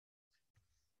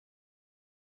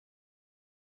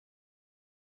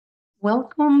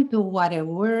Welcome to What a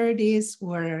Word is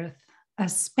Worth, a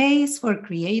space for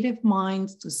creative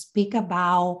minds to speak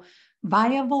about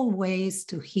viable ways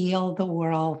to heal the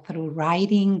world through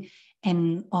writing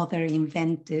and other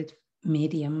inventive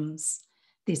mediums.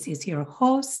 This is your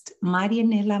host,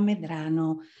 Marianela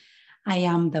Medrano. I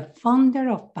am the founder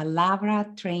of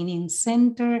Palabra Training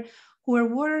Center, where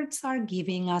words are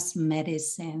giving us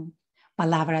medicine.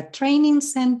 Palabra Training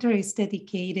Center is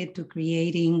dedicated to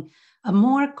creating a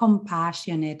more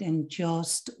compassionate and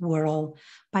just world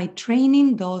by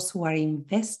training those who are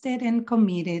invested and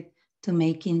committed to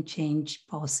making change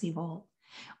possible.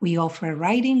 We offer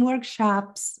writing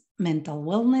workshops, mental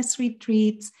wellness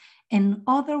retreats, and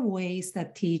other ways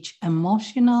that teach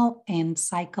emotional and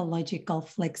psychological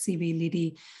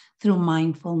flexibility through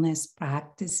mindfulness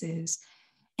practices.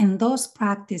 And those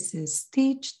practices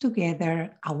stitch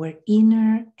together our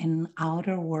inner and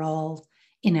outer world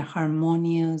in a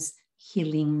harmonious,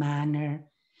 healing manner.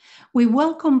 We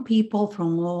welcome people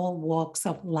from all walks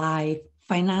of life,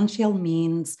 financial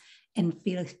means, and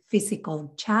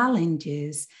physical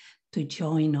challenges to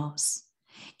join us.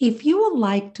 If you would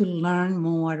like to learn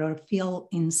more or feel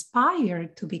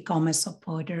inspired to become a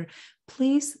supporter,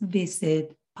 please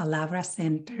visit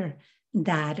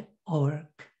palabracenter.org.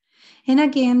 And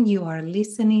again, you are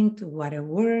listening to What a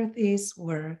Word is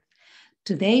Worth.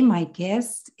 Today, my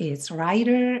guest is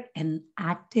writer and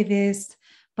activist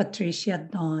Patricia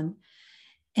Dunn,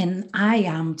 and I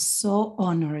am so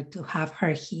honored to have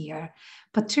her here.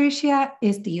 Patricia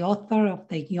is the author of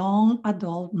the young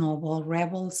adult novel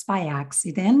Rebels by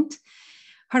Accident.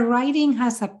 Her writing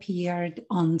has appeared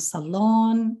on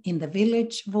Salon, in The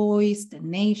Village Voice, The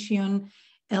Nation,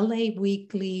 LA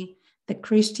Weekly, The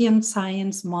Christian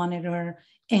Science Monitor,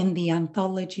 and the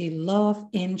anthology Love,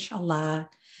 Inshallah,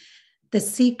 The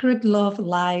Secret Love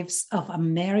Lives of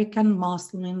American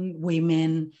Muslim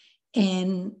Women,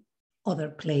 and other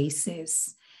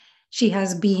places. She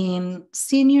has been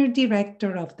senior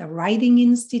director of the Writing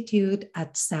Institute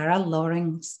at Sarah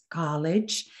Lawrence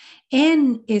College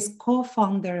and is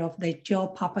co-founder of the Joe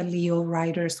Papaleo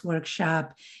Writers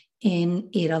Workshop in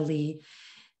Italy.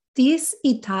 This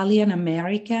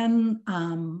Italian-American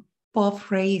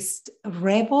puff-raised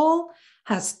rebel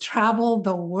has traveled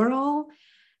the world.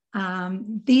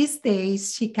 These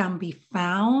days, she can be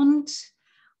found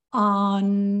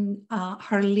on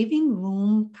her living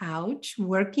room couch,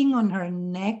 working on her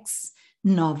next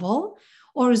novel,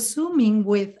 or Zooming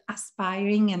with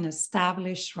aspiring and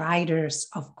established writers,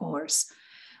 of course,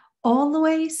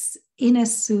 always in a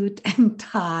suit and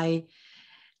tie.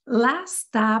 Last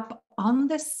Stop on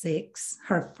the Six,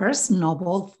 her first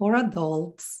novel for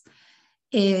adults,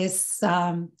 is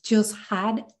just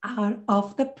had out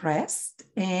of the press,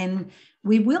 and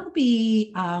we will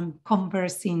be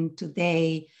conversing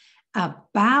today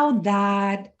about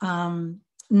that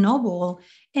novel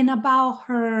and about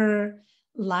her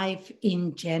life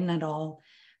in general.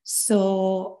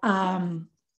 So I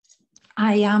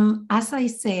am, as I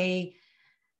say,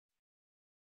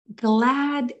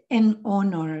 glad and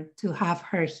honored to have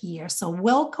her here. So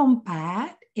welcome,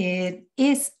 Pat. It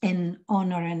is an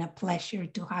honor and a pleasure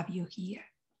to have you here.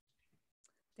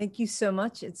 Thank you so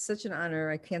much. It's such an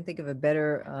honor. I can't think of a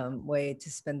better way to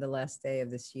spend the last day of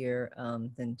this year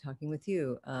than talking with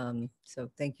you. So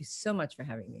thank you so much for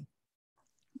having me.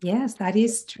 Yes, that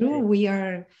is true. We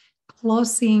are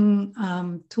closing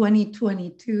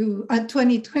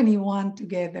 2021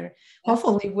 together.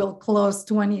 Hopefully we'll close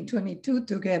 2022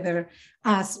 together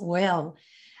as well.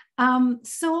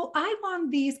 So I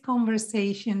want this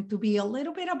conversation to be a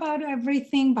little bit about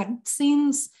everything, but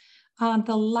since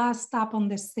the Last Stop on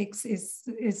the Six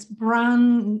is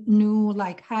brand new,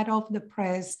 like hot off the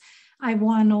press, I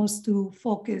want us to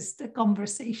focus the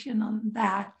conversation on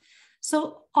that.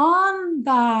 So on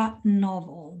the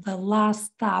novel, The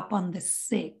Last Stop on the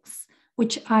Six,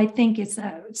 which I think is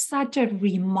such a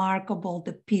remarkable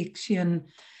depiction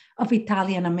of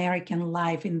Italian-American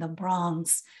life in the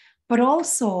Bronx, but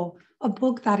also a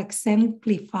book that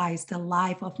exemplifies the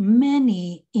life of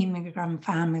many immigrant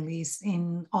families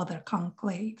in other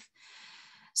conclave.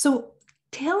 So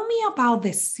tell me about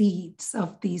the seeds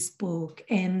of this book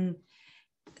and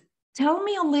tell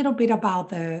me a little bit about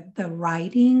the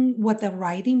writing, what the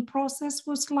writing process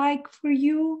was like for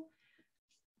you.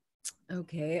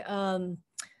 Okay.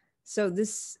 So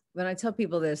this, when I tell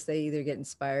people this, they either get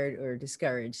inspired or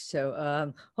discouraged.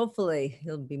 So hopefully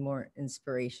it'll be more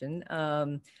inspiration.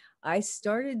 I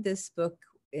started this book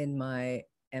in my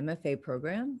MFA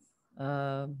program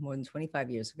more than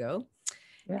 25 years ago.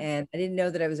 Yeah. And I didn't know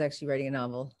that I was actually writing a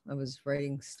novel. I was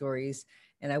writing stories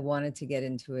and I wanted to get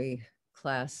into a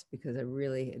class because I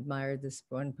really admired this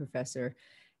one professor.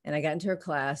 And I got into her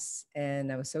class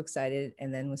and I was so excited,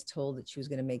 and then was told that she was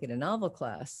going to make it a novel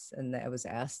class. And I was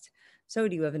asked, so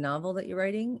do you have a novel that you're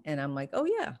writing? And I'm like, oh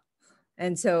yeah.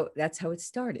 And so that's how it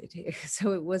started.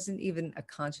 So it wasn't even a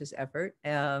conscious effort.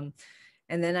 And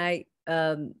then I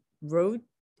wrote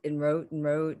and wrote and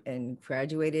wrote and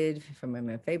graduated from my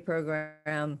MFA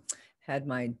program, had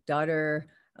my daughter.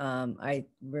 I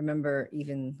remember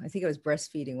even, I think I was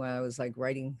breastfeeding while I was like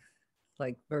writing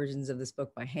like versions of this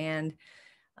book by hand.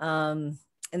 And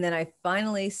then I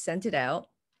finally sent it out,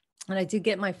 and I did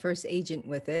get my first agent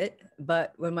with it.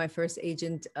 But when my first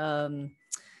agent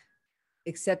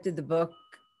accepted the book,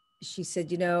 she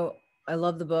said, you know, I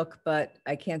love the book, but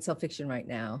I can't sell fiction right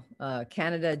now.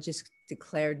 Canada just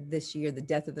declared this year the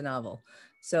death of the novel.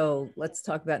 So let's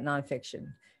talk about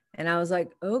nonfiction. And I was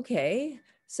like, okay.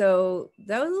 So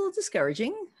that was a little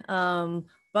discouraging,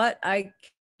 but I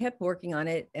kept working on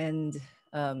it, and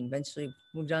eventually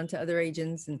moved on to other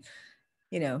agents, and,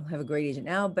 you know, have a great agent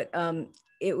now. But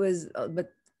it was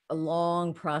but a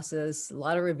long process, a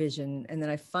lot of revision. And then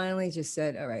I finally just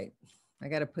said, all right, I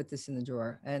got to put this in the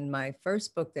drawer. And my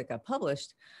first book that got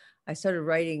published, I started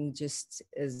writing just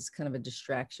as kind of a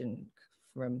distraction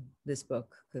from this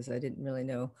book, because I didn't really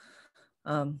know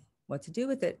what to do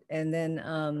with it. And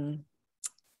then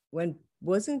when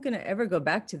wasn't going to ever go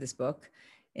back to this book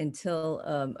until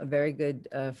a very good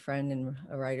friend and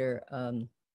a writer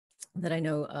that I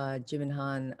know, Jim and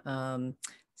Han,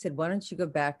 said, why don't you go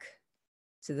back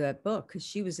to that book? Because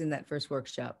she was in that first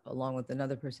workshop along with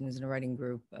another person who's in a writing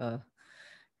group,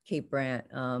 Kate Brandt.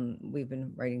 We've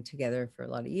been writing together for a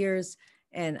lot of years.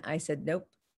 And I said, nope,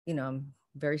 you know, I'm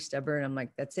very stubborn. I'm like,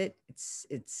 that's it.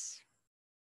 It's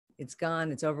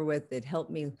gone. It's over with. It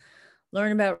helped me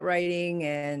learn about writing,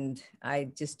 and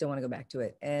I just don't want to go back to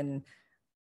it. And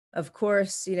of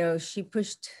course, you know, she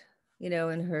pushed, you know,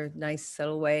 in her nice,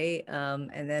 subtle way.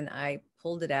 And then I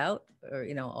pulled it out, or,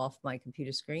 you know, off my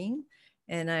computer screen.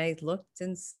 And I looked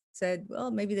and said,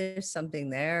 well, maybe there's something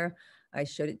there. I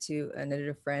showed it to an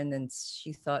editor friend, and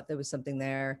she thought there was something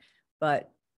there.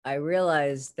 But I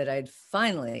realized that I'd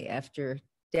finally, after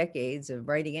decades of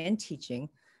writing and teaching,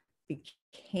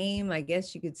 became, I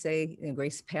guess you could say, and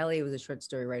Grace Paley was a short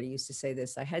story writer, used to say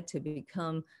this, I had to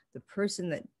become the person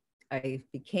that I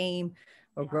became,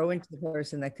 or grow into the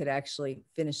person that could actually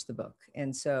finish the book.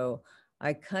 And so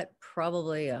I cut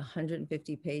probably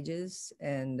 150 pages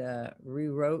and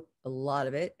rewrote a lot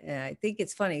of it. And I think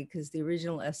it's funny because the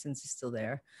original essence is still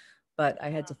there, but I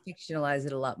had to fictionalize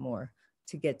it a lot more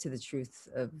to get to the truth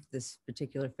of this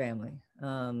particular family.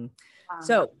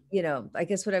 So, you know, I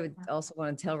guess what I would also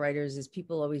want to tell writers is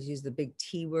people always use the big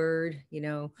T word, you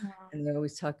know, and they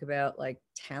always talk about like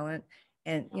talent.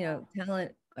 And, you know,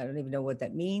 talent, I don't even know what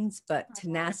that means, but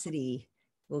tenacity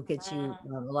will get you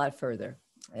a lot further.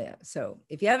 So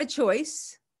if you have a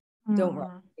choice, don't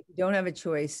run. If you don't have a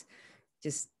choice,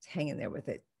 just hang in there with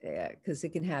it, because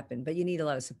it can happen. But you need a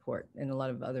lot of support and a lot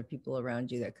of other people around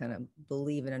you that kind of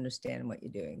believe and understand what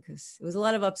you're doing, because it was a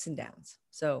lot of ups and downs.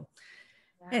 So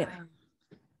anyway.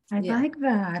 I like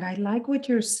that. I like what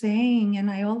you're saying. And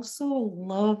I also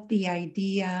love the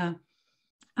idea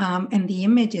and the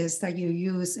images that you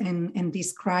use in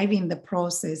describing the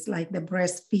process, like the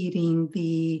breastfeeding,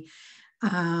 the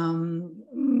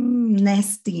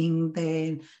nesting,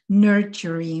 the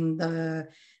nurturing, the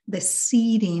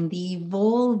seeding, the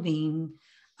evolving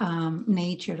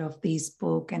nature of this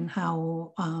book, and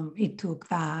how it took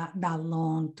that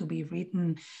long to be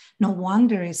written. No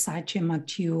wonder it's such a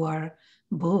mature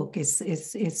book.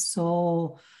 It's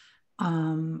so,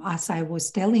 as I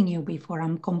was telling you before,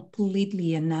 I'm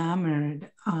completely enamored,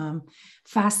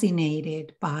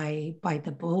 fascinated by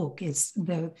the book. It's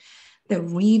the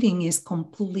reading is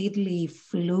completely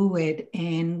fluid.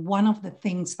 And one of the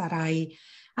things that I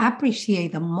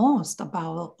appreciate the most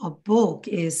about a book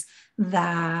is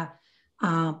the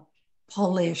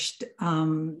polished,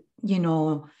 you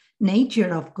know,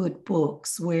 nature of good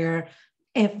books, where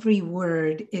every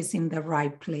word is in the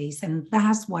right place. And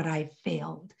that's what I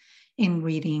felt in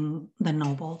reading the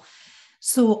novel.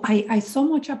 So I so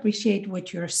much appreciate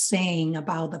what you're saying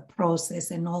about the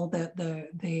process and all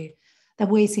the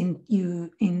ways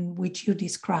in which you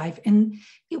describe. And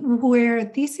where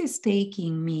this is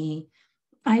taking me,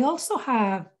 I also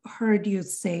have heard you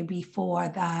say before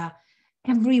that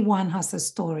everyone has a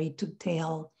story to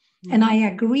tell. Mm-hmm. And I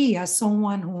agree, as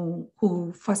someone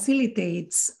who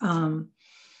facilitates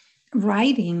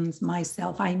writings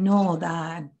myself, I know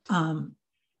that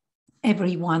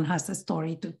everyone has a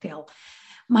story to tell.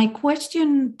 My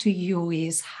question to you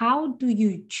is, how do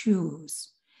you choose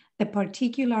the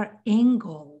particular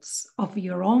angles of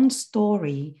your own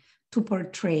story to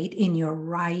portray it in your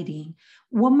writing?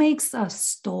 What makes a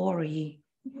story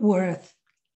worth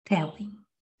telling?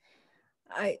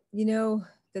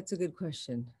 That's a good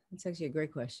question. It's actually a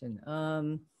great question.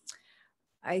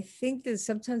 I think there's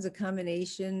sometimes a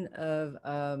combination of,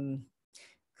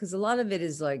 because a lot of it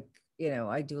is like,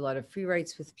 I do a lot of free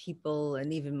writes with people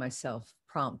and even myself,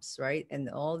 prompts, right? And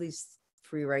all these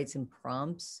free writes and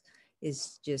prompts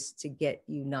is just to get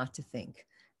you not to think,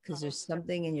 because there's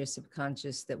something in your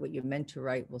subconscious that what you're meant to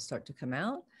write will start to come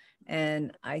out.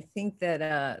 And I think that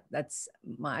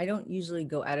I don't usually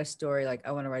go at a story like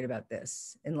I want to write about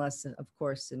this, unless, of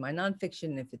course, in my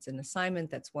nonfiction, if it's an assignment,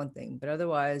 that's one thing. But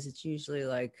otherwise, it's usually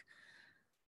like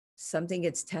something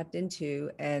gets tapped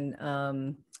into, and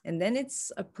then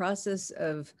it's a process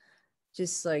of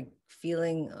just like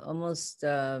feeling almost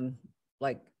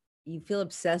like you feel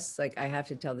obsessed, like I have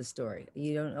to tell the story.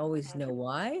 You don't always know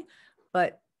why,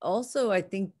 but also I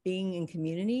think being in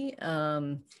community,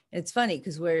 it's funny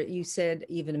because where you said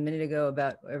even a minute ago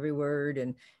about every word,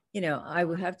 and I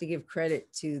would have to give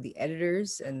credit to the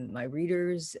editors and my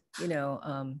readers.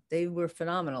 They were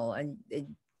phenomenal, and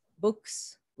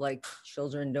books like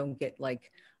children don't get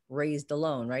like raised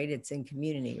alone, right? It's in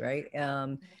community, right?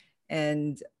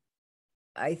 And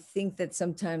I think that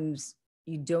sometimes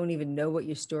you don't even know what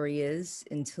your story is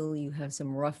until you have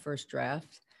some rough first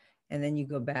draft, and then you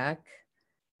go back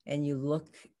and you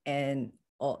look, and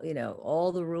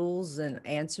all the rules and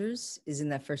answers is in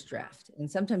that first draft. And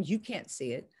sometimes you can't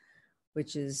see it,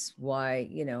 which is why,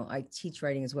 I teach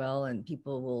writing as well, and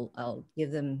I'll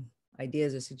give them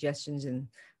ideas or suggestions, and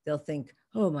they'll think,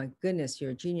 oh my goodness,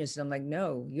 you're a genius. And I'm like,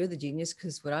 no, you're the genius,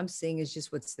 because what I'm seeing is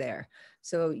just what's there.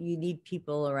 So you need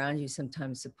people around you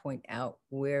sometimes to point out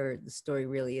where the story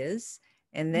really is.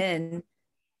 And then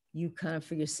you kind of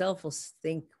for yourself will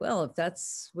think, well, if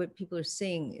that's what people are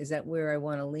seeing, is that where I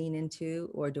want to lean into,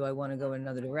 or do I want to go in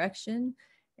another direction?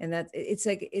 And that it's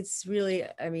like, it's really,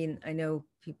 I mean, I know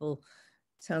people,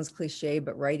 sounds cliche,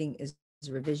 but writing is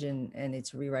revision, and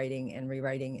it's rewriting and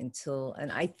rewriting until,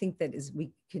 and I think that is,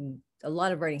 a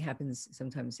lot of writing happens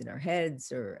sometimes in our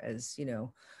heads, or as,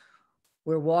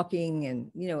 we're walking,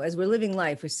 and, as we're living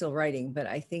life, we're still writing. But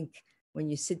I think when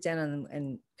you sit down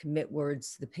and commit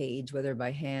words to the page, whether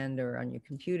by hand or on your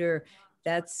computer,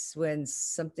 that's when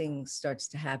something starts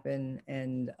to happen.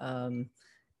 And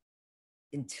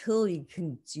until you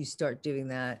start doing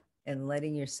that and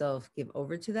letting yourself give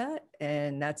over to that,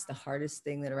 and that's the hardest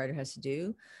thing that a writer has to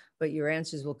do. But your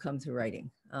answers will come through writing.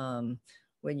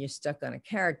 When you're stuck on a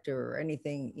character or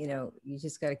anything, you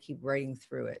just got to keep writing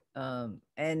through it.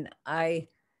 And I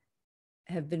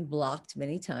have been blocked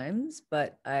many times,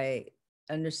 but I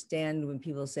understand when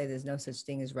people say there's no such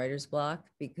thing as writer's block,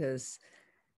 because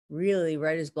really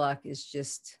writer's block is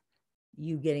just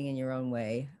you getting in your own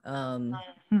way. And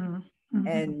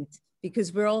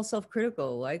because we're all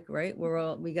self-critical, like, right?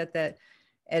 We got that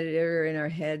editor in our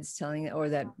heads telling, or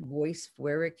that voice,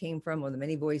 where it came from, or the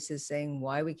many voices saying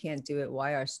why we can't do it,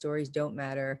 why our stories don't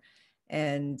matter.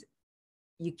 And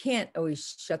you can't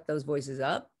always shut those voices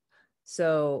up.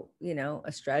 So,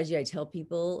 a strategy I tell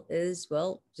people is,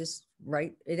 well, just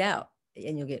write it out,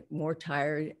 and you'll get more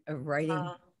tired of writing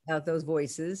out those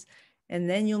voices, and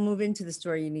then you'll move into the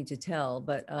story you need to tell.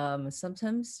 But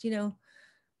sometimes,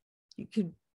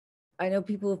 I know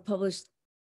people have published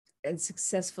and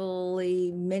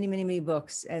successfully many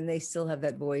books, and they still have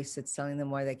that voice that's telling them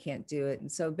why they can't do it.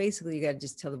 And so basically you got to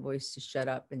just tell the voice to shut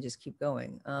up and just keep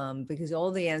going, because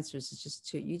all the answers is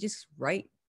just you just write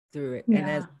through it. And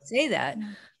as I say that,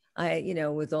 I,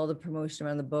 with all the promotion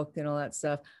around the book and all that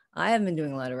stuff, I haven't been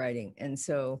doing a lot of writing. And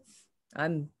so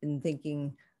I've been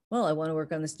thinking, well, I want to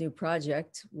work on this new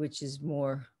project, which is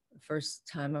more first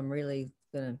time I'm really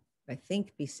gonna, I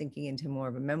think, be sinking into more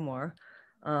of a memoir.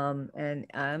 And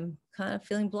I'm kind of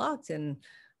feeling blocked. And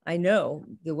I know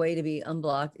the way to be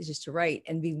unblocked is just to write,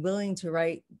 and be willing to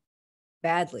write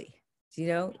badly.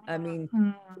 I mean,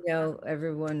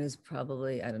 everyone is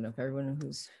probably, I don't know if everyone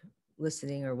who's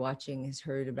listening or watching has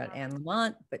heard about Anne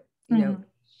Lamott, but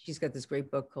she's got this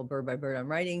great book called Bird by Bird I'm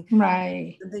Writing.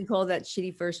 Right. Something called that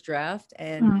shitty first draft.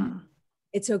 And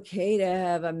it's okay to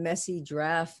have a messy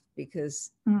draft,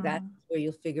 because that's where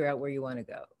you'll figure out where you want to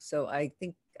go. So I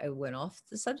think I went off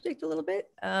the subject a little bit.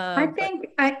 I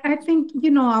think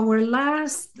our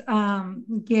last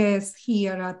guest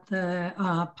here at the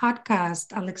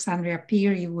podcast, Alexandria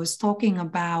Peary, was talking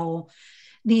about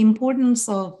the importance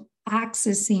of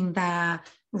accessing the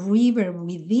river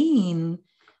within,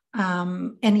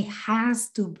 and it has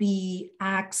to be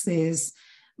accessed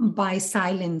by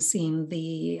silencing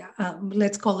the,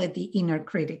 let's call it the inner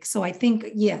critic. So I think,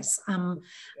 yes, I'm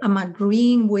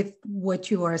agreeing with what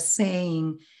you are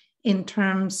saying in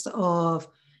terms of,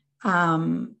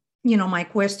 my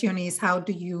question is, how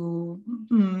do you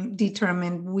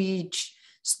determine which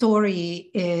story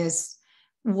is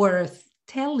worth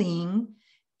telling?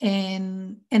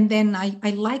 And then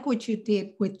I like what you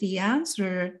did with the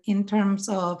answer in terms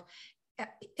of,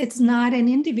 it's not an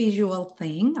individual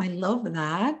thing. I love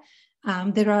that.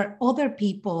 There are other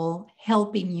people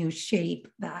helping you shape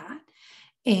that.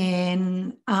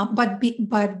 And but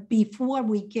before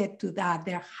we get to that,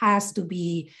 there has to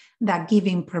be that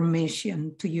giving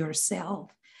permission to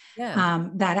yourself,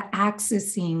 that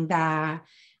accessing that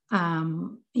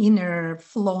inner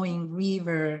flowing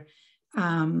river,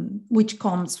 which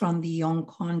comes from the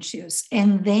unconscious,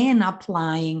 and then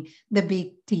applying the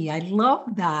big T. I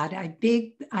love that.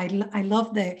 I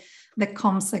love the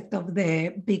concept of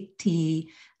the big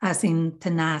T, as in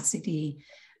tenacity,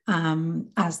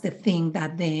 as the thing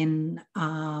that then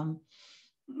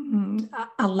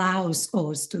allows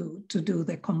us to do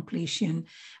the completion.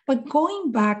 But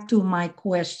going back to my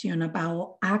question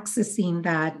about accessing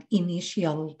that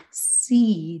initial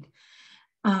seed,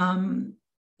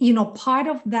 part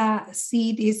of that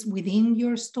seed is within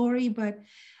your story, but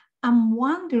I'm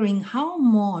wondering how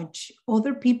much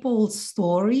other people's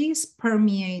stories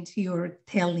permeate your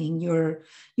telling your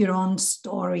own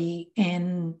story,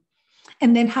 and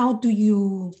then how do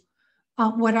you,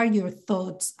 what are your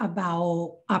thoughts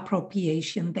about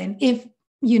appropriation then, if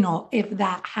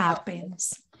that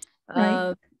happens,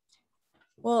 right?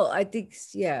 Well, I think,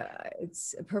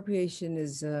 it's appropriation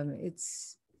is,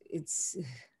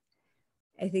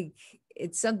 I think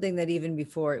it's something that even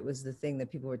before it was the thing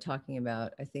that people were talking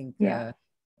about, I think,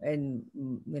 and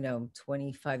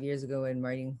 25 years ago in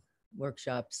writing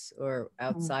workshops or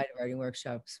outside of writing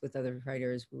workshops with other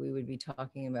writers, we would be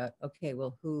talking about, okay,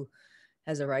 well, who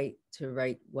has a right to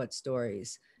write what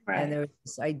stories? Right. And there was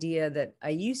this idea that I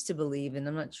used to believe, and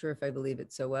I'm not sure if I believe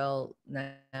it so well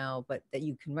now, but that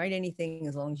you can write anything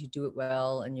as long as you do it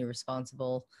well and you're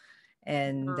responsible,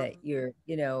 and that you're,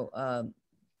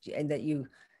 and that you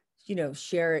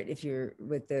share it if you're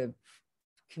with the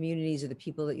communities or the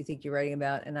people that you think you're writing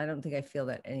about. And I don't think I feel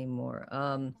that anymore.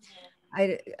 And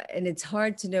it's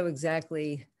hard to know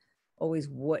exactly always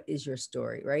what is your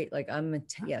story, right? Like I'm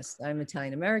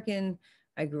Italian American.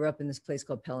 I grew up in this place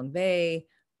called Pelham Bay,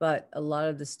 but a lot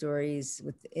of the stories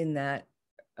within that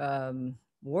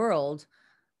world,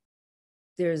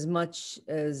 they're as much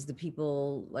as the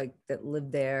people like that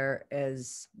live there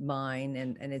as mine,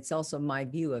 and it's also my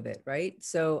view of it, right?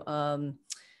 So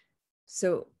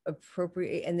so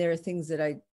appropriate, and there are things that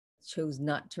I chose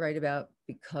not to write about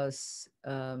because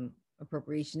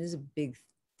appropriation is a big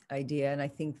idea, and I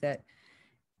think that,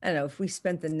 I don't know, if we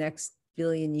spent the next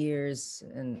billion years,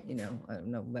 and I don't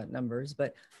know about numbers,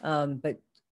 but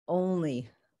only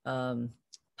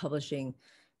publishing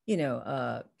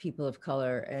people of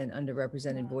color and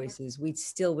underrepresented voices, we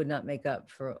still would not make up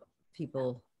for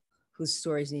people whose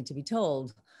stories need to be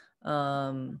told.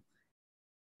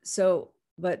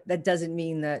 But that doesn't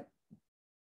mean that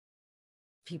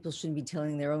people shouldn't be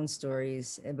telling their own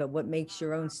stories. But what makes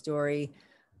your own story,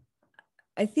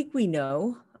 I think we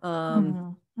know.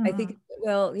 I think,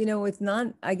 well, it's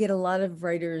not, I get a lot of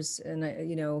writers, and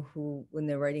who, when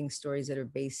they're writing stories that are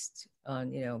based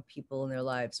on, people in their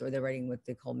lives, or they're writing what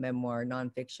they call memoir,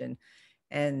 nonfiction,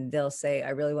 and they'll say,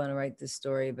 I really want to write this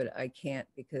story, but I can't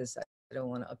because I don't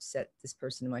want to upset this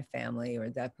person in my family or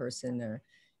that person, or,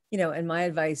 and my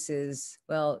advice is,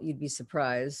 well, you'd be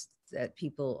surprised that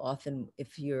people often,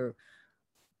 if you're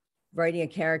writing a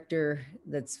character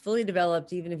that's fully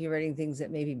developed, even if you're writing things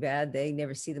that may be bad, they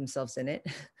never see themselves in it.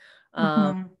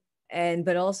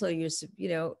 But also you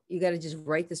got to just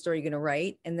write the story you're going to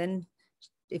write. And then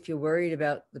if you're worried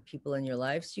about the people in your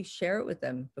lives, you share it with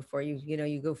them before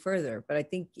you go further. But I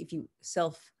think if you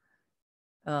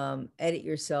edit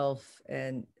yourself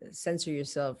and censor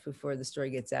yourself before the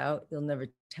story gets out, you'll never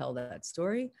tell that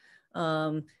story.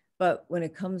 But when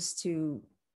it comes to,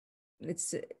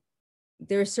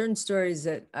 there are certain stories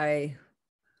that I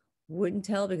wouldn't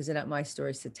tell because they're not my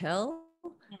stories to tell.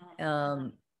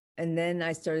 And then I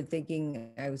was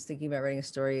thinking about writing a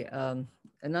story, a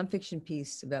nonfiction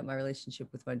piece about my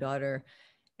relationship with my daughter,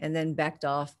 and then backed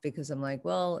off because I'm like,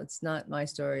 well, it's not my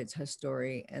story, it's her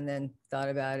story. And then thought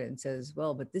about it and says,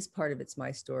 well, but this part of it's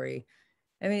my story.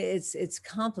 I mean, it's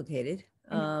complicated.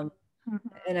 And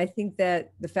I think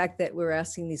that the fact that we're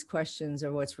asking these questions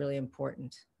are what's really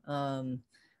important.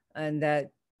 And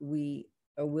that we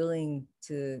are willing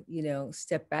to,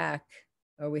 step back,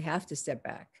 or we have to step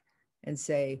back and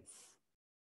say,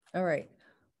 all right,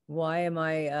 why am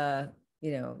I,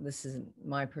 this isn't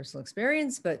my personal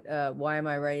experience, but why am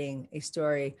I writing a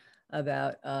story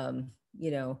about,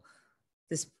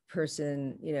 this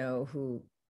person, who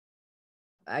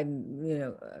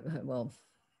well,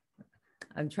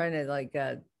 I'm trying to like,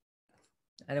 I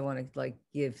don't want to like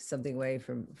give something away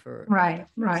for, Right,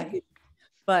 right.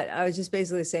 but I was just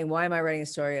basically saying, why am I writing a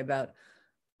story about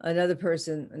another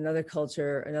person, another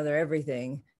culture, another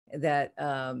everything that,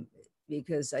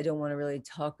 because I don't want to really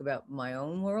talk about my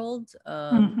own world,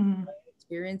 Mm-hmm.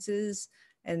 experiences.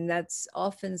 And that's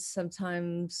often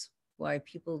sometimes why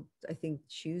people, I think,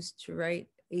 choose to write,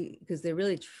 because they're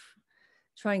really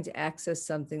trying to access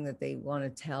something that they want to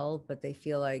tell, but they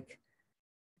feel like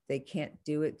they can't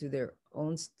do it through their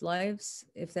own lives,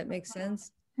 if that makes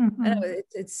sense. I know Mm-hmm.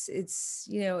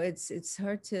 it's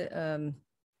hard to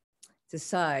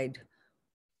decide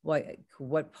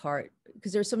what part,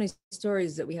 because there's so many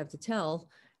stories that we have to tell,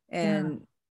 Yeah. and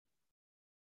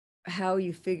how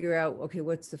you figure out, okay,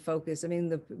 what's the focus. I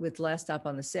mean, with Last Stop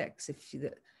on the Six,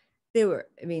 they were,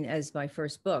 I mean, as my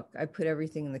first book, I put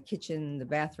everything in the kitchen, the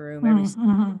bathroom, every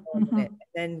Mm-hmm. in Mm-hmm. it. And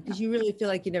then, because you really feel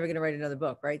like you're never going to write another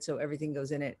book, right? So everything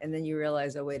goes in it, and then you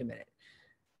realize, oh, wait a minute,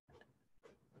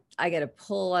 I got to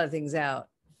pull a lot of things out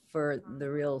for the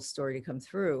real story to come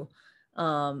through.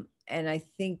 And I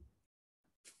think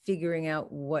figuring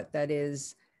out what that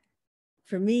is,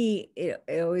 for me, it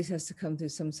always has to come through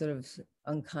some sort of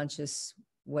unconscious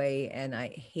way. And I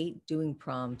hate doing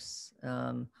prompts.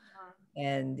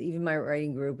 And even my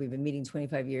writing group, we've been meeting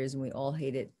 25 years and we all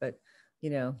hate it. But,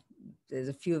 there's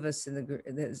a few of us in the group.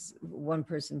 There's one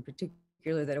person in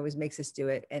particular that always makes us do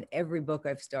it. And every book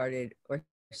I've started or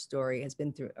story has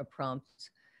been through a prompt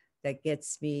that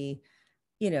gets me,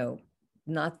 you know,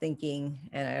 not thinking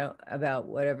and I don't about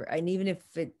whatever. And even if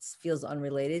it feels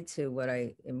unrelated to what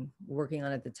I am working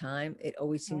on at the time, it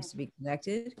always seems to be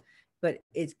connected. But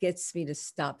it gets me to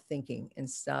stop thinking and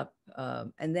stop.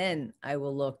 And then I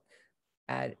will look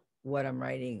at what I'm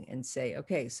writing and say,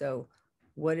 okay, so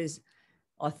what is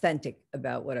authentic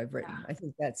about what I've written? I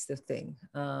think that's the thing.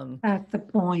 That's the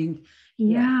point.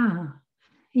 Yeah. Yeah. And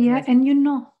Yeah. that's, And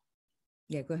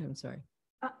yeah, go ahead. I'm sorry.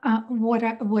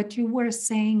 what you were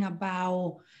saying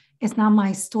about it's not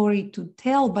my story to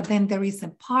tell, but then there is a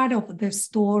part of the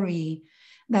story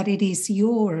that it is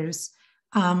yours.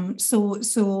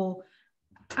 So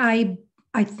I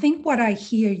I think what I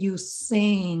hear you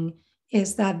saying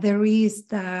is that there is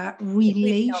the Please tell me.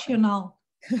 relational.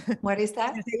 What is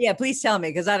that? Yeah, please tell me,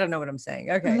 because I don't know what I'm saying.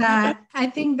 Okay. That I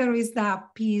think there is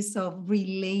that piece of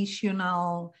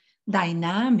relational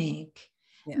dynamic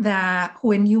Yeah. that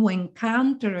when you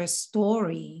encounter a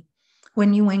story,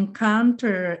 when you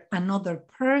encounter another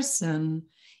person,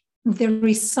 there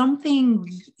is something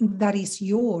that is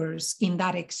yours in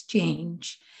that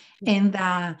exchange. Yeah. And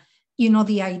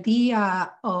the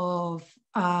idea of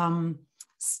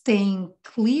staying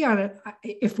clear,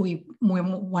 if we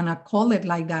want to call it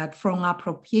like that, from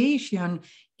appropriation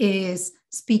is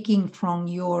speaking from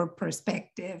your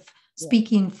perspective, Yeah.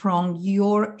 speaking from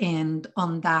your end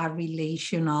on that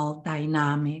relational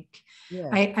dynamic. Yeah.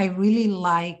 I really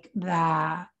like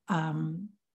that.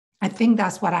 I think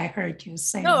that's what I heard you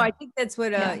No, I say. think that's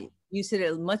what Yeah. you said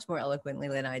it much more eloquently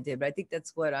than I did, but I think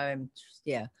that's what I'm,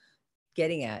 yeah,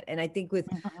 getting at. And I think with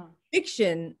Mhm.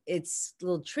 fiction, it's a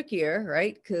little trickier,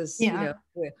 right? Because, Yeah.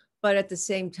 but at the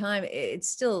same time, it's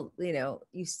still,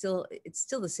 it's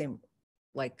still the same,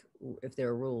 like if there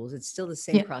are rules, it's still the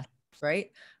same Yeah. process,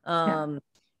 right? Yeah.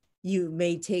 You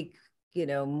may take,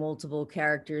 multiple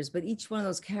characters, but each one of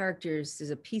those characters, there's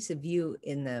a piece of you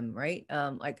in them, right?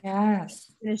 Like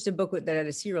Yes. finished a book that had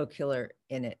a serial killer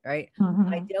in it, right?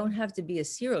 I Mhm. don't have to be a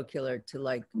serial killer to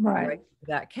like Right. write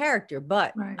that character,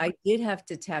 but Right. I did have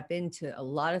to tap into a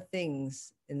lot of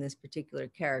things in this particular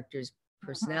character's Mhm.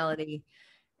 personality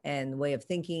and way of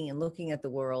thinking and looking at the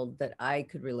world that I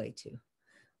could relate to.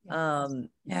 Yes.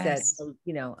 That,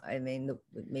 Yes. I mean,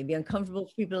 it may be uncomfortable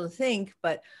for people to think,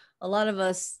 but a lot of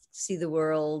us see the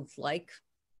world like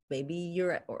maybe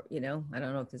you're, or, I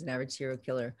don't know if there's an average serial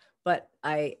killer, but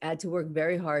I had to work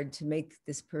very hard to make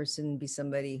this person be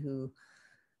somebody who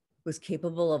was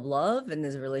capable of love, and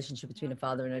there's a relationship between a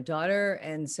father and a daughter.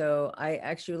 And so I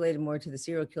actually related more to the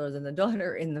serial killer than the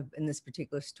daughter in this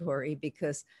particular story,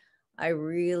 because I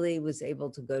really was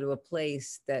able to go to a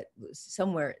place that was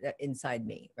somewhere that inside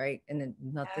me, right? And then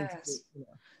nothing to do, Yes.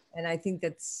 and I think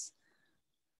that's,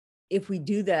 if we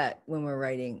do that when we're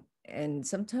writing, and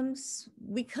sometimes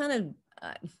we kind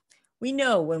of, we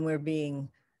know when we're being,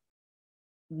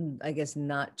 I guess,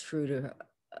 not true to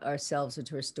ourselves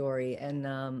into a story. And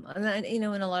then, you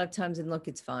know, and a lot of times, and look,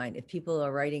 it's fine if people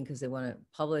are writing because they want to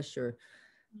publish, or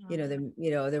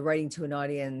they're writing to an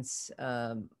audience,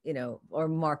 or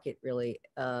market really.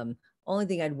 Only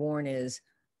thing I'd warn is,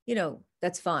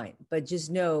 that's fine, but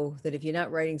just know that if you're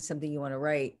not writing something you want to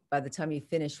write, by the time you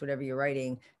finish whatever you're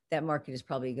writing, that market is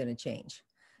probably going to change.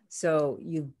 So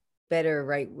you better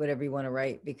write whatever you want to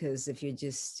write, because if you're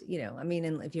just,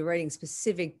 and if you're writing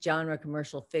specific genre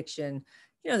commercial fiction,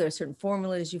 there are certain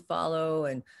formulas you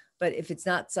follow, but if it's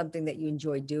not something that you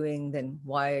enjoy doing, then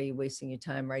why are you wasting your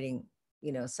time writing,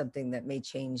 something that may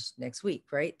change next week,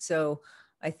 right? So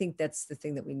I think that's the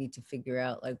thing that we need to figure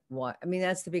out, like, why. I mean,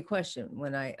 that's the big question.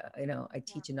 When I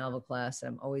teach a novel class,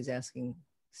 I'm always asking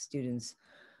students,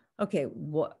 okay,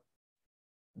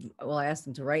 I asked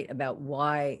them to write about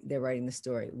why they're writing the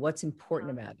story. What's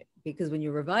important about it? Because when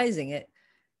you're revising it,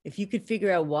 if you could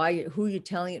figure out who you're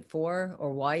telling it for,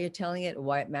 or why you're telling it, or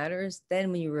why it matters,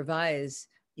 then when you revise,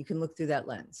 you can look through that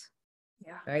lens.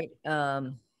 Yeah. Right.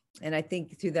 And I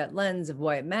think through that lens of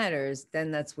why it matters,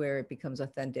 then that's where it becomes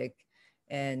authentic,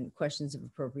 and questions of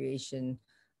appropriation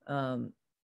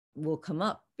will come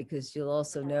up, because you'll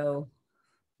also know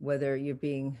whether you're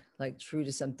being like true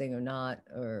to something or not,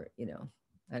 or,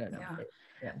 I don't know. Yeah.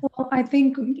 Yeah. Well, I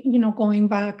think, going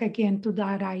back again to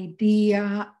that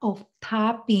idea of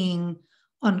tapping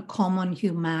on common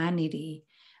humanity.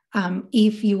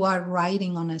 If you are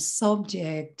writing on a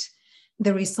subject,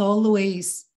 there is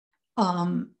always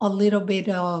a little bit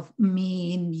of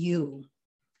me in you,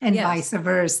 and vice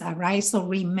versa, right? So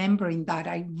remembering that,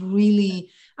 I really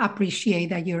appreciate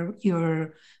that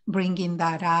you're bringing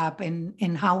that up,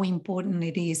 and how important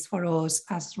it is for us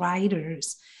as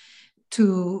writers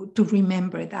to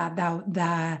remember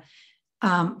that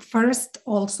first,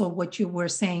 also what you were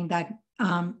saying, that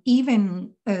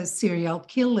even a serial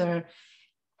killer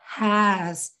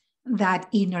has that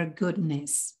inner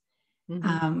goodness.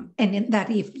 And that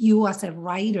if you as a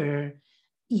writer,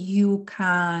 you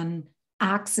can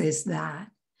access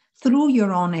that through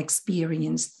your own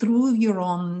experience, through your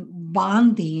own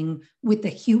bonding with the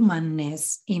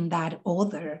humanness in that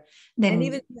other, then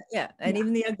even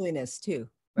the ugliness too,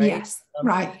 right? Yes,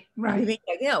 right.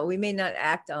 We may not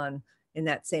act on in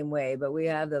that same way, but we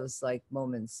have those like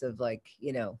moments of like,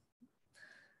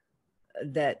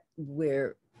 that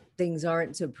where things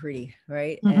aren't so pretty,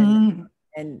 right?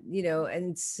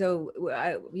 And so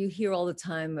you hear all the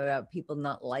time about people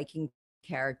not liking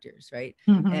characters, right?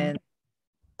 And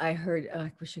I heard,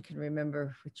 I wish I could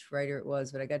remember which writer it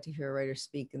was, but I got to hear a writer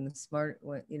speak, and the smart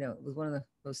one, it was one of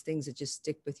those things that just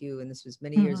stick with you. And this was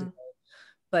many years ago,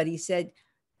 but he said,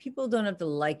 people don't have to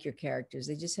like your characters.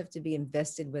 They just have to be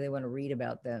invested where they want to read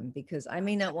about them, because I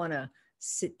may not want to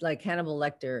sit, like Hannibal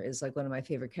Lecter is like one of my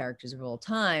favorite characters of all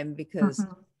time, because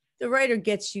the writer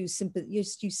gets you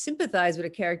sympathize with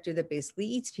a character that basically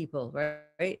eats people,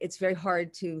 right? It's very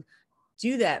hard to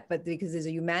do that, but because there's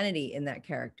a humanity in that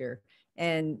character.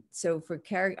 And so for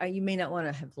character, you may not want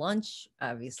to have lunch,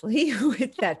 obviously,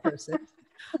 with that person.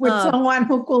 With someone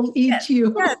who could eat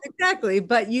you. Yes, exactly.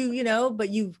 But you're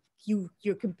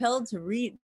compelled to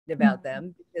read about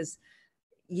them, because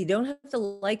you don't have to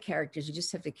like characters. You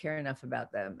just have to care enough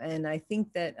about them. And I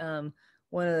think that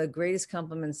one of the greatest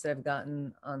compliments that I've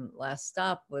gotten on Last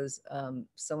Stop was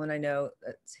someone I know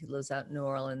he lives out in New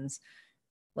Orleans,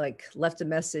 like left a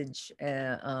message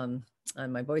on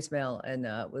my voicemail, and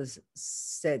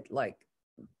said like,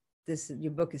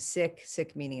 your book is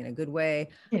sick meaning in a good way.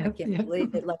 I can't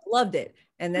believe it, like loved it.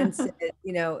 And then said,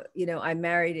 I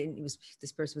married, and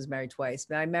this person was married twice,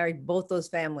 but I married both those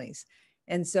families.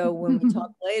 And so when we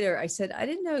talked later, I said, I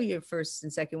didn't know your first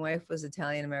and second wife was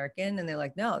Italian American. And they're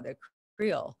like, no, they're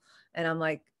Creole. And I'm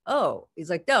like, oh. He's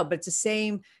like, no, but it's the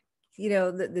same,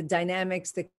 the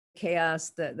dynamics, the chaos,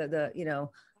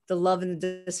 the love and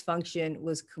the dysfunction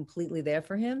was completely there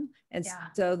for him. And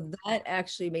so that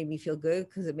actually made me feel good,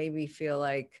 because it made me feel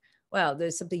like, wow,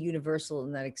 there's something universal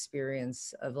in that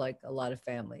experience of like a lot of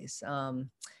families.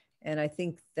 And I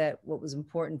think that what was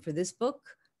important for this book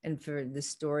and for this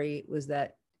story was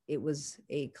that it was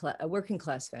a working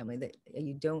class family that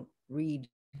you don't read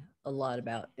a lot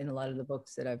about in a lot of the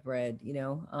books that I've read,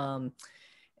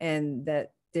 and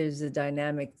that there's a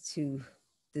dynamic to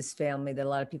this family that a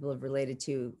lot of people have related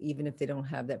to, even if they don't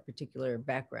have that particular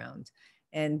background.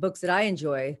 And books that I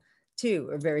enjoy too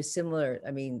are very similar.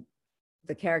 I mean,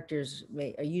 the characters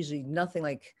are usually nothing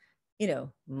like,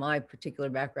 my particular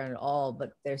background at all,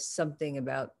 but there's something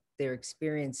about their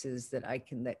experiences that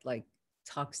like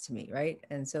talks to me, right?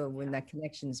 And so when that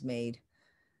connection's made,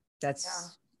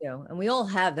 that's you know, and we all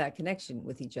have that connection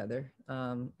with each other.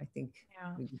 I think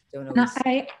Yeah. we just don't And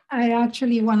always. I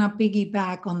actually want to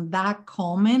piggyback on that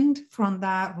comment from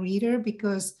that reader,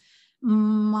 because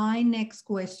my next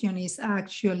question is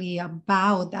actually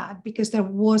about that, because there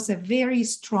was a very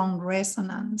strong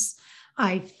resonance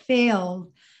I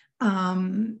felt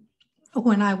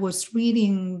when I was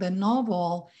reading the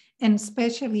novel. And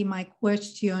especially my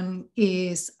question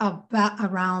is about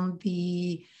around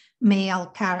the male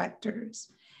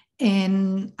characters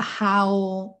and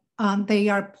how they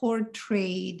are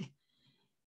portrayed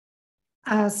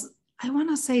as, I want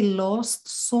to say, lost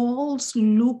souls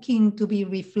looking to be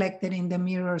reflected in the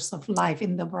mirrors of life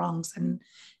in the Bronx and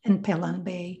Pelham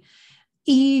Bay.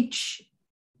 Each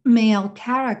male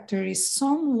character is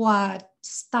somewhat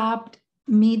stopped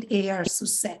mid-air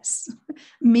success,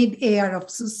 mid-air of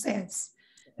success,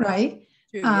 right?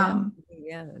 True. Yeah.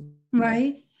 Yeah.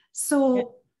 Right. Yeah.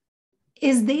 So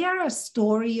is there a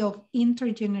story of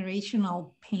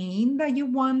intergenerational pain that you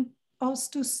want us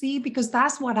to see? Because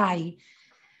that's what I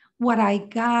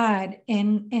got,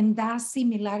 and that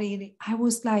similarity, I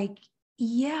was like,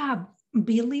 yeah,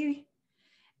 Billy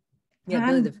Yeah.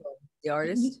 Billy can, the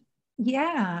artist.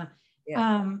 yeah, Yeah.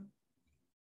 um,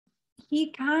 he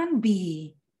can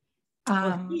be.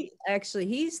 Well,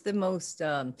 he's the most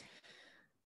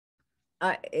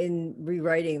in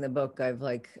rewriting the book, I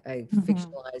Mhm.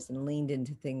 fictionalized and leaned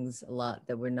into things a lot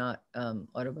that were not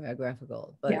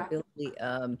autobiographical. But Yeah. Billy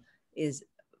is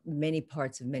many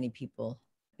parts of many people,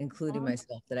 including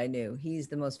myself, that I knew. He's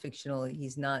the most fictional.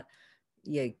 He's not,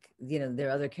 like, you know, there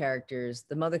are other characters.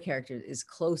 The mother character is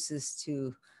closest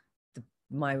to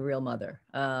my real mother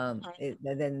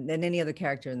than any other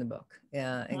character in the book,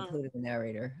 including the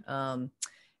narrator.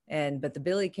 But the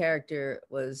Billy character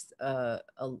was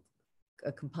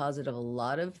a composite of a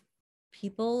lot of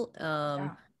people,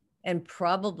 Yeah. and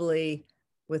probably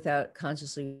without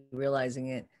consciously realizing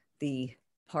it, the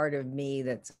part of me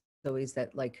that's always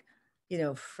that, like, you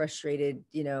know, frustrated,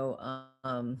 you know,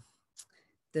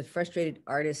 the frustrated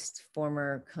artist,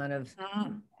 former kind of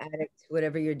addict,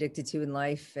 whatever you're addicted to in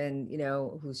life, and, you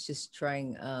know, who's just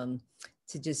trying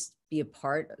to just be a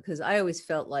part. Because I always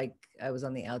felt like I was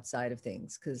on the outside of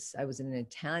things, because I was in an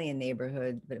Italian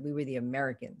neighborhood, but we were the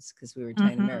Americans because we were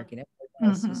Italian American.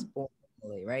 Everyone else was born in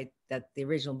Italy, right? That the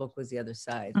original book was the other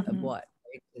side of what,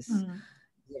 right? Because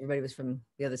everybody was from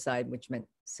the other side, which meant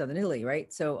Southern Italy,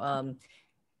 right? So,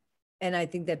 and I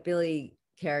think that Billy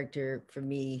character for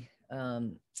me,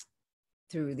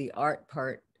 through the art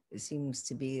part, seems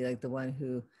to be like the one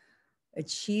who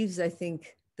achieves, I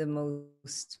think, the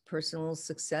most personal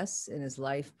success in his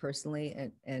life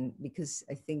personally. And because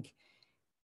I think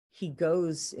he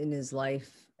goes in his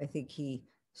life, I think he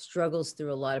struggles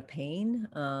through a lot of pain,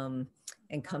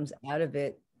 and comes out of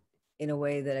it in a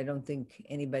way that I don't think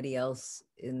anybody else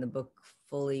in the book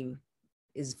fully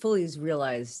is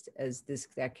realized as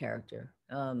that character.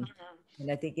 And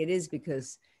I think it is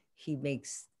because he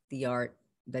makes the art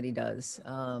that he does,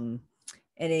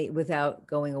 without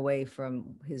going away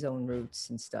from his own roots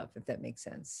and stuff, if that makes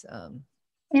sense.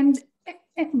 And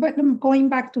but I'm going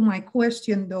back to my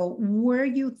question though, were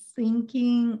you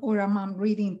thinking, or am I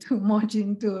reading too much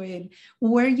into it?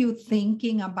 Were you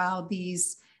thinking about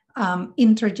these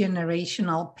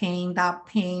intergenerational pain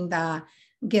that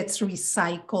gets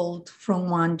recycled from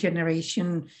one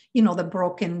generation, you know, the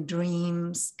broken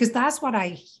dreams? Because that's what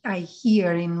I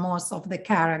hear in most of the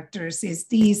characters, is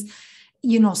these,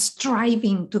 you know,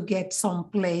 striving to get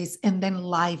someplace and then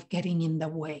life getting in the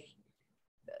way.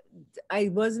 I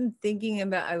wasn't thinking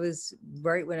about, I was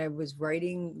right when I was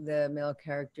writing the male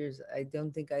characters, I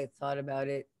don't think I thought about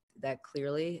it that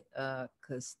clearly,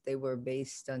 because they were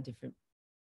based on different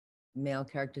male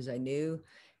characters I knew.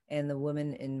 And the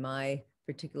women in my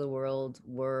particular world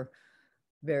were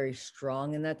very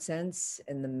strong in that sense.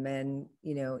 And the men,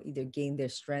 you know, either gained their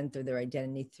strength or their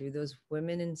identity through those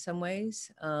women in some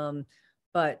ways.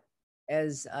 But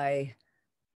as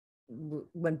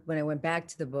when I went back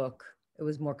to the book, it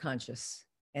was more conscious.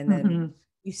 And then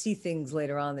you see things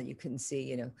later on that you couldn't see,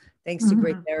 you know, thanks to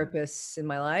great therapists in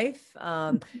my life.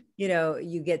 You know,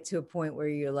 you get to a point where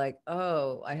you're like,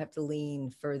 oh, I have to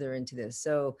lean further into this.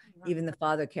 So even the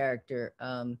father character,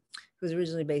 who was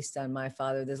originally based on my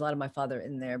father, there's a lot of my father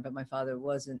in there, but my father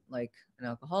wasn't like an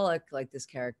alcoholic like this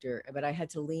character, but I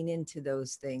had to lean into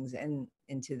those things and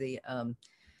into the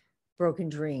broken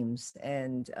dreams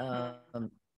and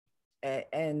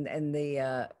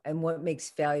what makes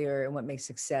failure and what makes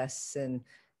success, and,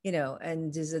 you know,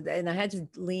 and I had to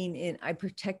lean in. I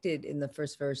protected in the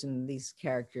first version these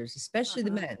characters, especially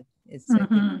the men. It's I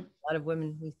think a lot of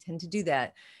women, we tend to do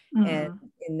that. And Mm-hmm.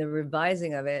 in the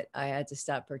revising of it, I had to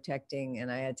stop protecting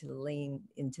and I had to lean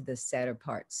into the sadder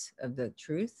parts of the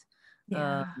truth. Um,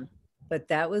 Yeah. but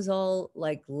that was all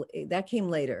like that came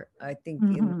later, I think,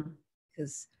 Mm-hmm.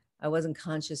 because I wasn't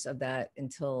conscious of that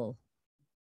until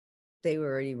they were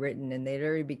already written and they'd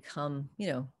already become,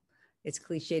 it's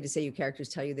cliche to say your characters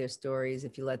tell you their stories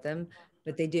if you let them,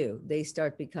 but they do. They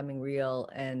start becoming real.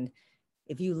 And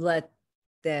if you let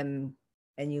them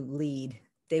and you lead,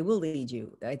 they will lead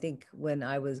you. I think when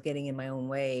I was getting in my own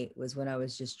way was when I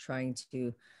was just trying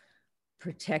to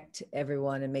protect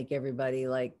everyone and make everybody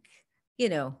like,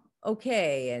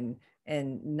 okay.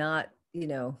 And not,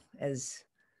 as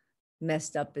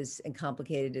messed up as and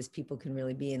complicated as people can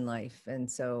really be in life.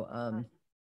 And so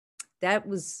that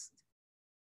was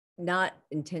not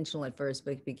intentional at first,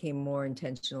 but it became more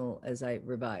intentional as I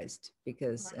revised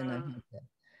because, and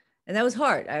that was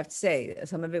hard. I have to say,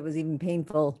 some of it was even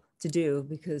painful to do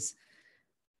because,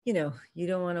 you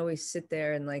don't want to always sit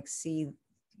there and like see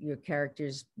your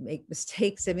characters make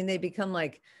mistakes. I mean, they become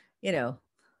like, Your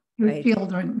I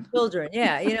children. children.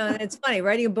 Yeah. And it's funny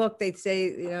writing a book. They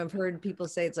say, I've heard people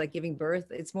say it's like giving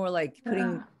birth. It's more like putting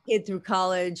Yeah. a kid through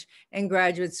college and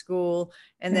graduate school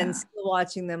and then Yeah. still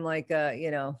watching them like,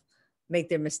 make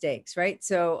their mistakes. Right.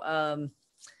 So,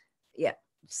 yeah.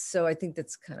 So I think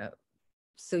that's kind of,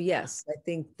 so yes, I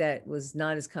think that was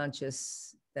not as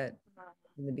conscious that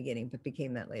in the beginning, but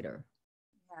became that later.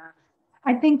 Yeah.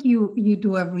 I think you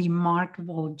do a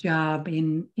remarkable job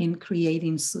in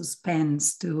creating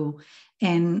suspense too,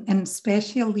 and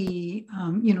especially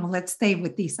let's stay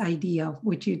with this idea of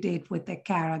what you did with the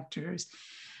characters.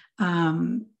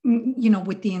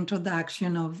 With the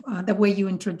introduction of the way you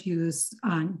introduce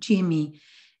Jimmy,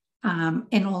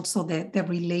 and also the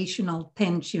relational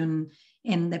tension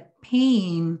and the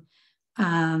pain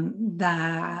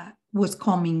that was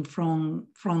coming from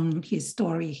his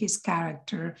story, his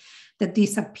character, the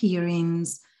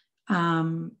disappearance,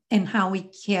 and how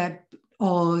it kept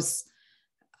us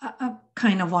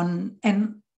kind of on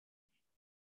and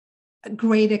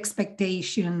great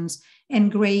expectations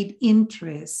and great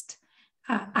interest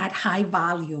at high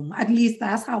volume. At least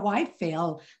that's how I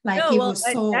felt. Like No, it well, was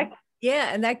so.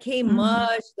 yeah, and that came Mhm,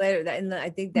 much later. And I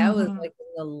think that was mhm. like in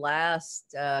the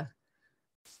last,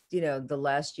 the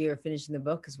last year of finishing the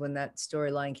book is when that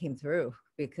storyline came through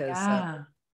because, Yeah.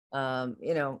 a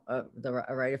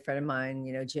writer friend of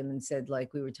mine, Jim, and said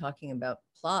like we were talking about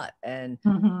plot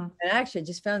Mhm. and actually I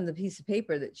just found the piece of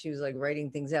paper that she was like writing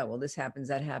things out. Well, this happens,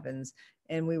 that happens,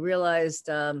 and we realized,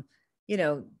 you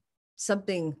know,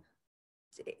 something.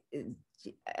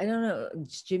 I don't know.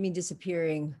 Jimmy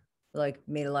disappearing like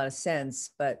made a lot of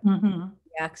sense, but Mhm.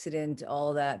 the accident,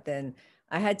 all that. Then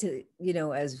I had to,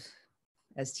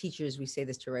 as teachers, we say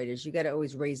this to writers: you got to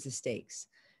always raise the stakes.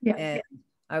 Yeah. And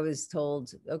I was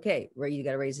told, okay, Ray, you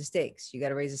got to raise the stakes. You got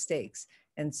to raise the stakes.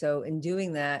 And so in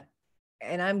doing that,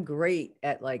 and I'm great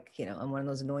at like, I'm one of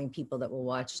those annoying people that will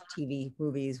watch TV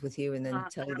movies with you and then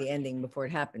tell you the ending before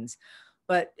it happens.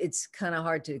 But it's kind of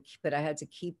hard to keep, but I had to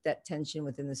keep that tension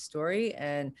within the story.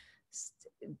 And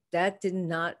that did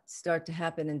not start to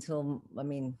happen until, I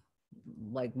mean,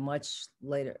 like much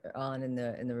later on in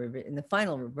the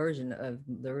final version of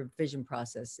the revision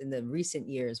process in the recent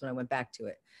years when I went back to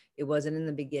it. It wasn't in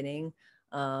the beginning.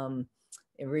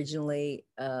 Originally,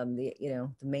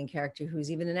 the main character,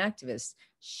 who's even an activist,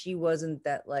 she wasn't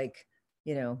that like,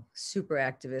 super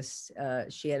activist.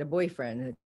 She had a boyfriend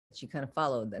that she kind of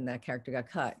followed, and that character got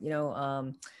cut.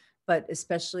 But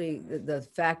especially the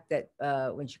fact that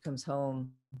when she comes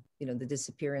home, the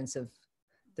disappearance of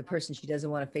the person she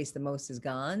doesn't want to face the most is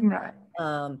gone. Right.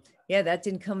 Yeah, that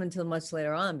didn't come until much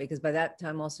later on, because by that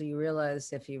time also you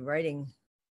realize if you're writing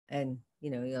and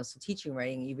you're also teaching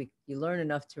writing, you learn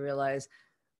enough to realize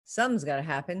something's got to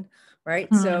happen, right?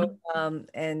 Mhm.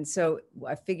 And so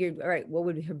I figured, all right, what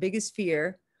would be her biggest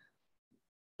fear,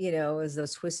 as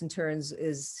those twists and turns,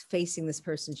 is facing this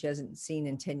person she hasn't seen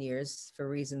in 10 years for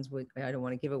reasons I don't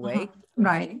want to give away.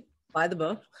 Right. Buy the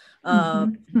book.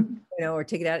 Mhm. Or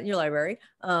take it out in your library.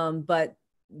 But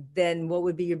then what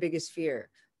would be your biggest fear?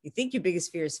 You think your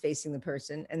biggest fear is facing the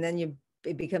person, and then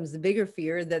it becomes the bigger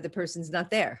fear that the person's not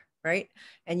there, right?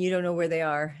 And you don't know where they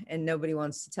are, and nobody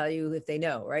wants to tell you if they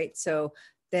know, right? So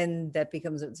then that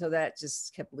becomes, so that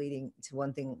just kept leading to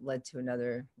one thing, led to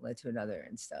another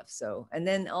and stuff. So, and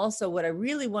then also what I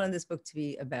really wanted this book to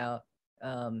be about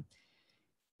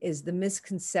is the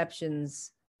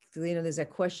misconceptions. There's that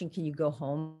question, can you go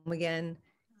home again?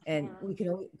 And we can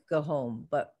only go home,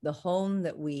 but the home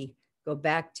that we go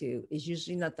back to is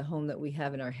usually not the home that we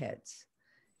have in our heads.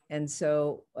 And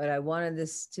so what I wanted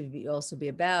this to be also be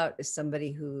about is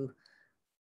somebody who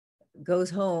goes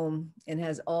home and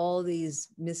has all these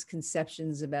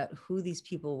misconceptions about who these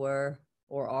people were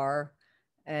or are,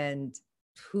 and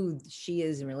who she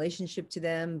is in relationship to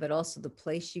them, but also the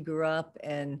place she grew up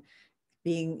and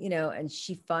being, and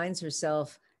she finds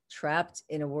herself trapped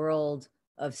in a world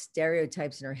of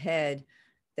stereotypes in her head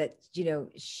that,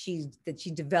 she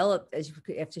developed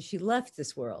after she left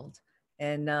this world.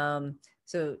 And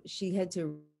so she had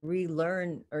to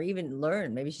relearn, or even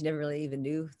learn. Maybe she never really even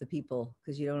knew the people,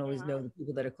 because you don't always know the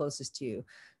people that are closest to you.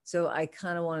 So I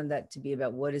kind of wanted that to be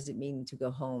about, what does it mean to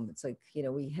go home? It's like,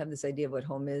 we have this idea of what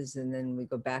home is, and then we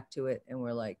go back to it and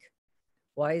we're like,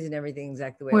 why isn't everything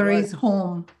exactly the way Where it was? is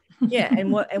home? Yeah.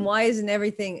 And why isn't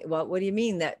everything, well, what do you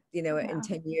mean that, in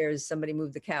 10 years, somebody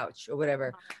moved the couch or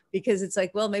whatever? Because it's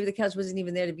like, well, maybe the couch wasn't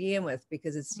even there to begin with,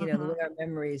 because it's, the way our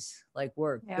memories like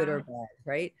work, good or bad.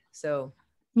 Right. So.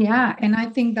 Yeah, and I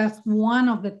think that's one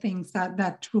of the things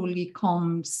that truly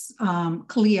comes,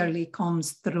 clearly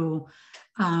comes through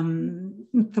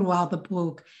throughout the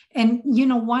book. And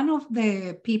one of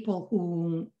the people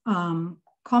who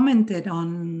commented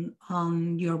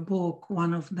on your book,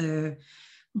 one of the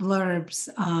blurbs,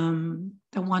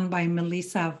 the one by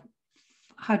Melissa,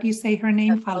 how do you say her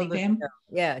name? Falivem?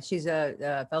 Yeah, she's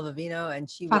a Falvino, and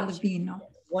she's Falvino. a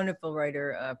wonderful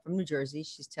writer from New Jersey.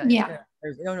 She's no,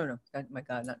 my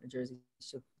God, not New Jersey.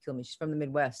 She'll kill me. She's from the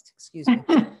Midwest. Excuse me.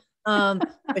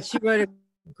 But she wrote a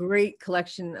great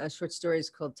collection of short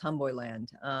stories called Tomboy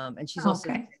Land, and she's also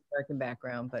American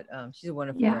background, but she's a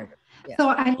wonderful writer. Yeah. So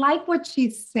I like what she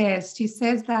says. She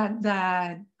says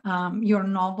that your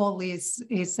novel is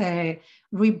a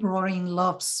reborn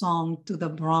love song to the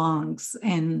Bronx,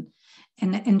 and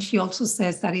she also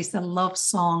says that it's a love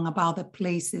song about the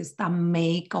places that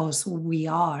make us who we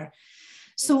are.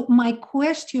 So my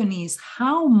question is,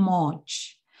 how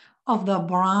much of the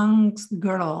Bronx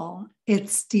girl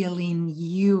is still in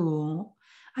you?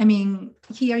 I mean,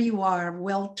 here you are,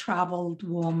 well-traveled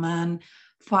woman,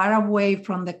 far away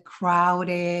from the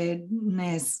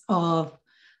crowdedness of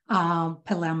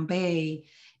Pelham Bay.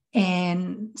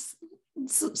 And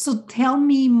so tell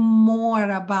me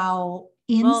more about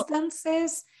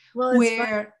instances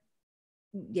where...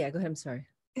 Yeah, go ahead, I'm sorry.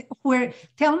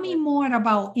 Tell me more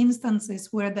about instances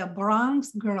where the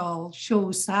Bronx girl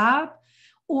shows up,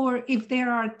 or if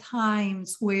there are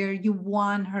times where you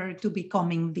want her to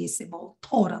become invisible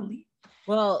totally.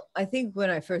 Well, I think when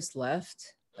I first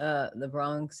left the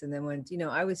Bronx, and then when,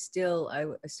 I was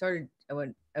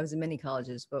in many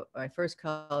colleges, but my first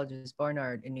college was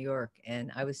Barnard in New York, and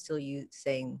I was still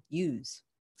saying use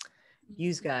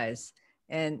guys.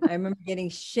 And I remember getting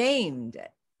shamed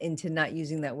into not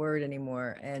using that word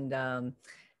anymore. And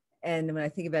when I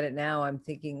think about it now, I'm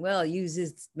thinking, well,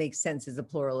 makes sense as a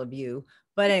plural of you.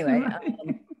 But anyway,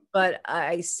 but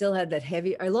I still had that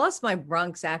I lost my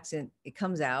Bronx accent. It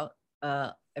comes out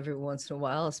every once in a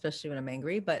while, especially when I'm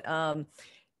angry. But I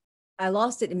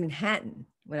lost it in Manhattan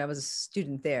when I was a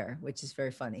student there, which is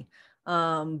very funny.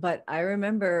 But I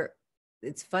remember,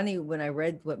 it's funny, when I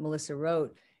read what Melissa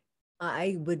wrote,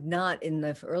 I would not, in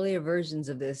the earlier versions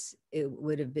of this, it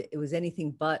was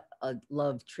anything but a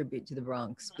love tribute to the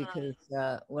Bronx, because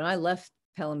when I left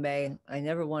Pelham Bay, I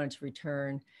never wanted to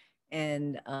return.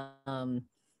 And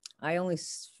I only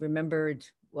remembered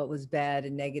what was bad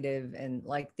and negative and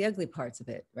like the ugly parts of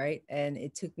it, right? And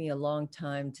it took me a long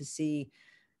time to see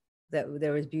that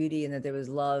there was beauty and that there was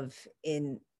love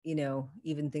in,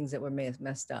 even things that were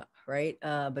messed up, right?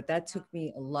 But that took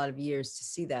me a lot of years to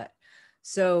see that.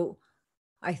 So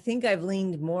I think I've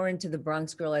leaned more into the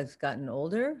Bronx girl as I've gotten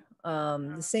older.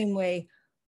 The same way,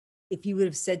 if you would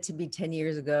have said to me 10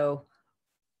 years ago,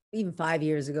 even 5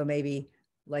 years ago, maybe,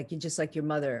 like, you're just like your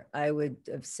mother, I would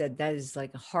have said that is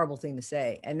like a horrible thing to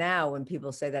say. And now when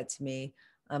people say that to me,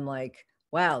 I'm like,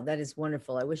 wow, that is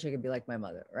wonderful. I wish I could be like my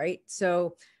mother, right?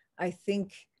 So I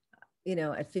think,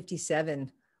 at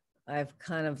 57, I've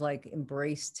kind of like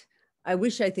embraced, I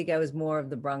think I was more of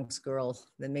the Bronx girl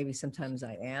than maybe sometimes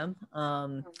I am,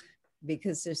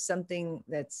 because there's something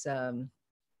that's,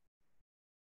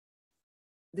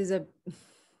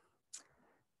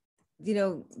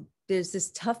 there's this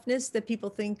toughness that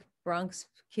people think Bronx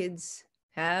kids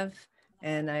have.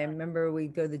 And I remember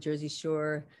we'd go to the Jersey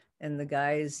Shore, and the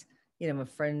guys, a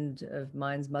friend of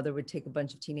mine's mother would take a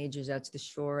bunch of teenagers out to the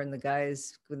shore, and the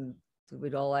guys would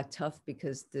all act tough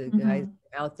because the guys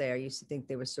out there used to think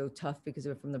they were so tough because they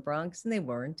were from the Bronx, and they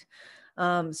weren't.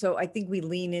 So I think we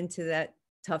lean into that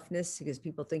toughness because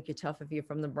people think you're tough if you're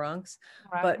from the Bronx,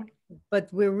 right. But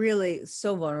we're really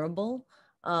so vulnerable.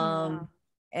 And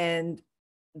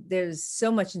there's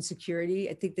so much insecurity.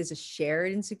 I think there's a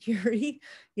shared insecurity.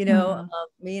 Mhm.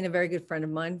 Me and a very good friend of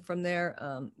mine from there,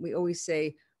 we always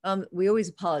say, we always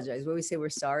apologize. We always say we're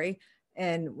sorry.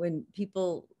 And when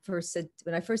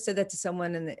when I first said that to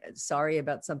someone and sorry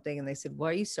about something, and they said, "Why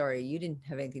are you sorry? You didn't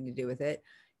have anything to do with it."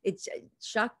 It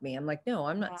shocked me. I'm like, no,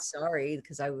 I'm not sorry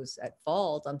because I was at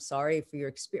fault. I'm sorry for your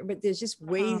experience. But there's just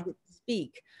ways to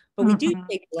speak. But we do Mhm.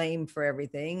 take blame for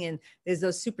everything. And there's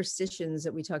those superstitions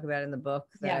that we talk about in the book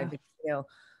that Yeah.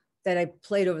 that I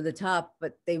played over the top,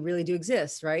 but they really do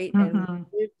exist, right? And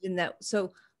Mhm. in that,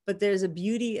 so, but there's a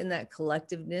beauty in that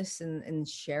collectiveness and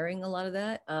sharing a lot of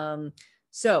that.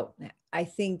 So I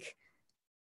think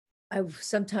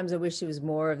sometimes I wish it was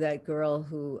more of that girl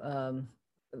who,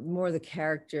 more the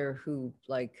character who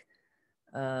like,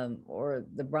 or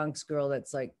the Bronx girl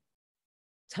that's like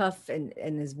tough and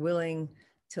is willing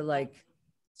to like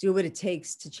do what it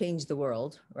takes to change the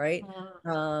world, right?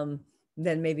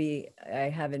 Than maybe I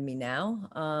have in me now.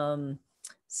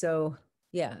 So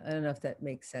yeah, I don't know if that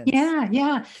makes sense. Yeah,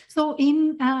 yeah. So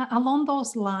in along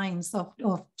those lines of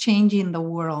changing the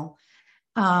world,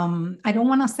 I don't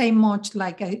want to say much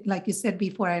like you said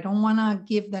before. I don't want to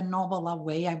give the novel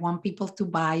away. I want people to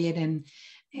buy it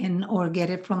and or get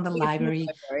it from the I guess from the library.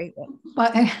 library,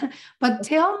 But but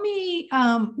tell me,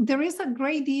 there is a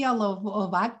great deal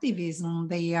of activism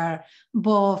there,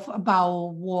 both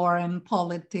about war and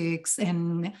politics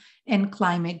and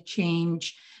climate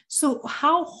change. So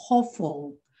how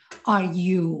hopeful are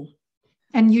you?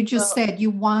 And you just well, said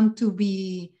you want to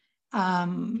be,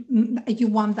 you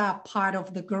want that part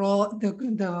of the girl,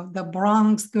 the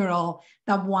Bronx girl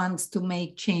that wants to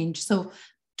make change. So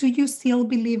do you still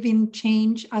believe in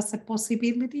change as a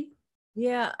possibility?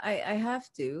 yeah, I have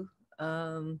to.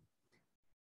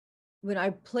 When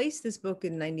I placed this book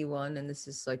in 91, and this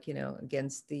is like,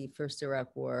 against the first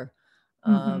Iraq war,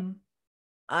 um, Mm-hmm.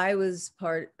 I was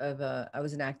I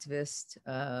was an activist,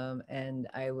 and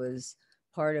I was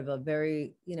part of a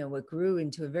very, what grew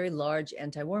into a very large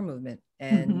anti-war movement.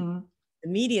 And Mm-hmm. the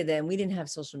media then, we didn't have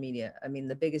social media. I mean,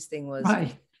 the biggest thing was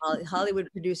Right. Hollywood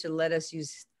producer let us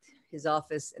use his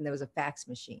office and there was a fax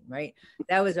machine, right?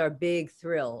 That was our big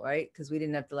thrill, right? Because we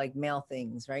didn't have to like mail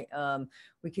things, right?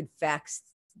 We could fax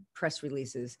press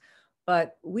releases.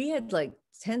 But we had like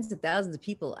tens of thousands of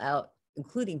people out,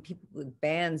 including people with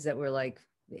bands that were like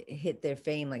hit their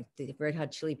fame, like the Red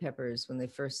Hot Chili Peppers when they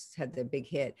first had their big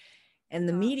hit. And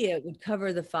the media would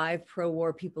cover the 5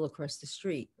 pro-war people across the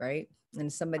street, right?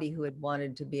 And somebody who had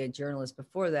wanted to be a journalist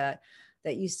before that,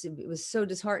 it was so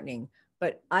disheartening.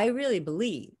 But I really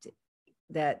believed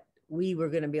that we were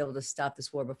going to be able to stop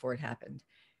this war before it happened.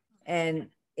 And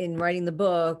in writing the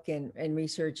book and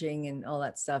researching and all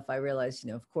that stuff, I realized,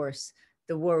 of course,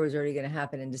 the war was already going to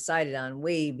happen and decided on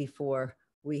way before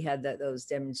we had those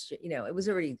demonstrations. It was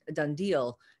already a done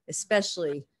deal,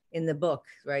 especially in the book,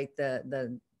 right?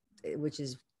 Which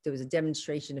is, there was a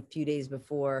demonstration a few days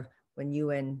before when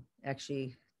UN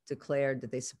actually declared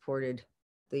that they supported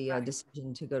the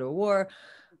decision to go to war.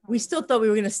 We still thought we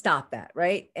were going to stop that,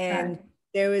 right? And Right.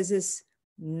 there was this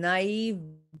naive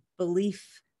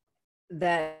belief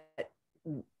that,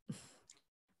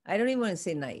 I don't even want to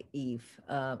say naive.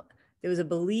 There was a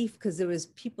belief because there was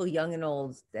people young and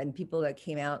old and people that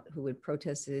came out who had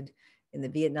protested in the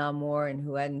Vietnam War and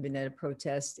who hadn't been at a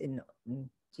protest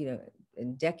you know,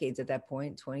 in decades at that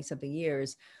point, 20 something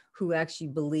years, who actually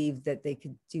believed that they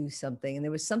could do something. And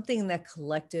there was something in that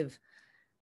collective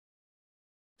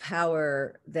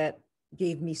power that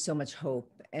gave me so much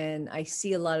hope. And I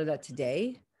see a lot of that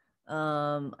today.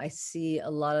 I see a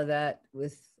lot of that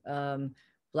with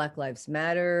Black Lives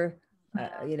Matter, with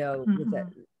Mm-hmm.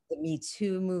 the Me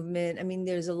Too movement. I mean,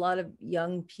 there's a lot of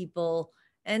young people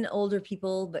and older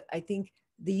people, but I think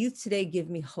the youth today give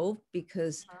me hope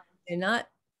because they're not,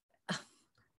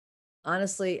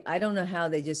 honestly, I don't know how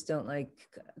they just don't like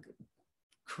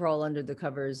crawl under the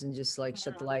covers and just like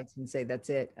shut the lights and say that's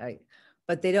it.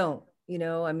 But they don't,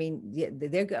 I mean, yeah,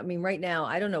 I mean, right now,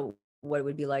 I don't know what it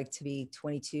would be like to be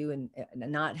 22 and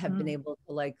not have been able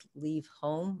to like leave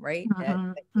home, right? Mm-hmm.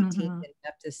 At 18 Mm-hmm. and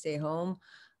have to stay home,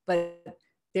 but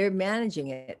they're managing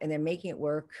it and they're making it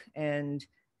work. And,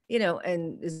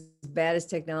 and as bad as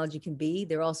technology can be,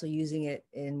 they're also using it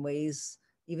in ways,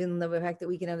 even the fact that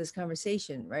we can have this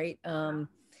conversation, right?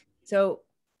 So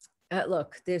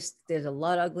look, there's a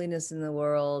lot of ugliness in the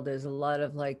world. There's a lot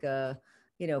of like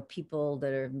people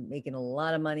that are making a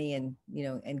lot of money and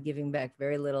and giving back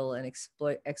very little and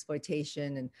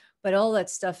exploitation but all that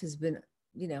stuff has been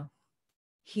you know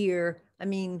here. I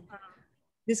mean,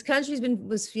 this country's been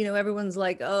was everyone's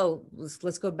like, oh,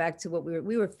 let's go back to what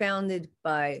we were founded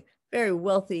by very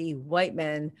wealthy white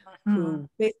men Mhm. who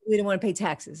basically don't want to pay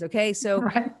taxes. Okay. So,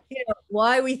 Right.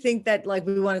 why we think that like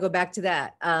we want to go back to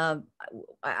that.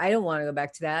 I don't want to go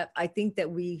back to that. I think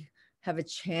that we have a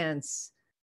chance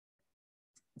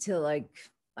to like,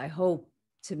 I hope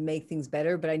to make things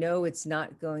better, but I know it's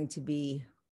not going to be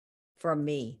from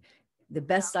me. The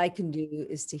best I can do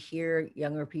is to hear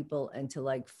younger people and to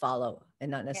like follow and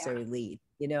not Yeah. necessarily lead,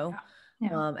 you know? Yeah.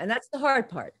 Yeah. And that's the hard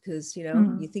part because, you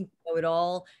Mhm. think you know it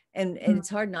all and Mhm. it's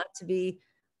hard not to be,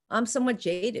 I'm somewhat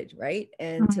jaded, right?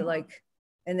 And to Mhm. like,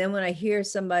 and then when I hear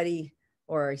somebody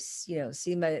or, see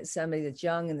somebody that's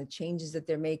young and the changes that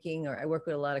they're making, or I work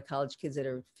with a lot of college kids that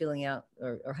are filling out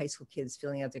or high school kids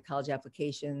filling out their college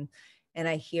application. And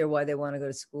I hear why they want to go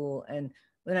to school. And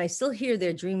when I still hear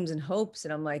their dreams and hopes,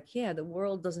 and I'm like, yeah, the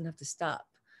world doesn't have to stop.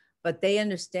 But they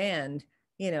understand,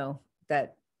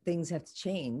 that things have to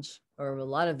change, or a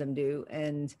lot of them do.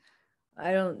 And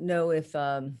I don't know if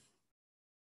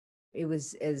it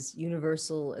was as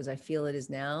universal as I feel it is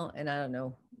now. And I don't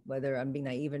know whether I'm being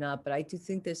naive or not, but I do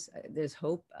think there's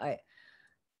hope. I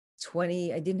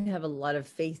didn't have a lot of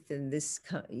faith in this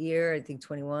year. I think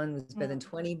 21 was better than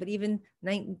 20, but even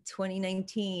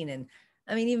 2019, and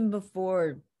I mean, even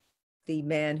before the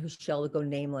man who shall go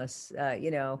nameless,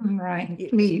 Right.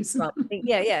 Please. Trump.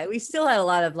 Yeah, we still had a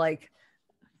lot of like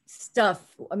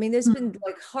stuff. I mean, there's been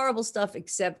like horrible stuff,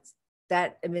 except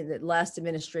that, I mean, the last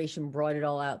administration brought it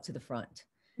all out to the front.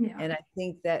 Yeah. And I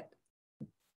think that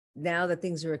now that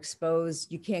things are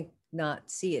exposed, you can't not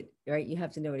see it, right? You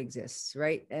have to know it exists,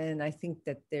 right? And I think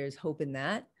that there's hope in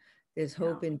that. There's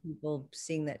hope in people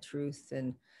seeing that truth.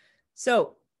 And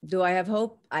so, do I have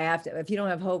hope? I have to. If you don't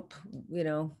have hope,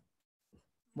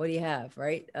 what do you have,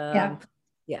 right? Yeah.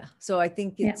 Yeah. So I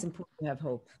think Yeah. it's important to have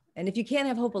hope. And if you can't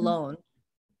have hope alone,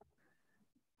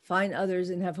 find others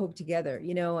and have hope together. I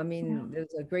Yeah. mean,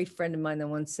 there's a great friend of mine that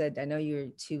once said, I know you're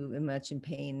too much in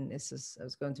pain. I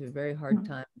was going through a very hard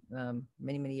time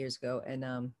many, many years ago.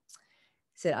 And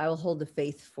said, I will hold the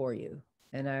faith for you.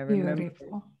 And I remember,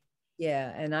 Beautiful.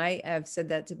 yeah. And I have said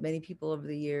that to many people over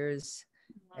the years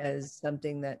as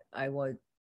something that I would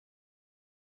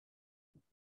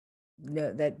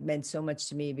know that meant so much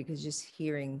to me, because just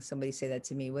hearing somebody say that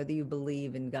to me, whether you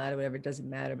believe in God or whatever, it doesn't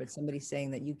matter, but somebody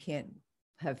saying that you can't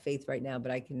have faith right now,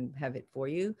 but I can have it for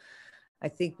you. I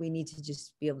think we need to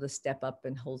just be able to step up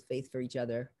and hold faith for each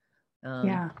other.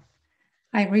 Yeah.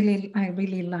 I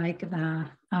really like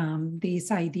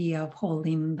this idea of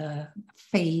holding the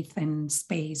faith and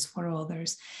space for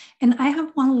others. And I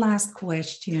have one last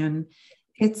question.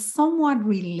 It's somewhat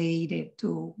related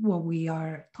to what we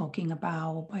are talking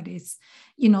about, but it's,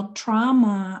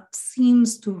 trauma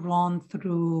seems to run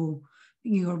through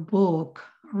your book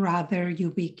rather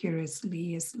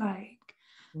ubiquitously. It's like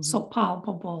so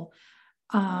palpable.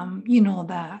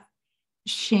 That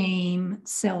shame,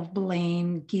 self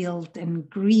blame, guilt, and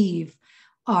grief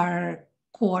are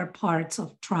core parts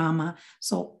of trauma.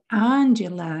 So,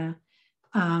 Angela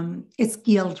is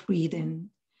guilt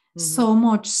ridden, so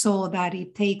much so that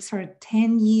it takes her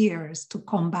 10 years to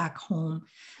come back home.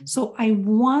 So, I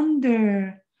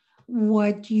wonder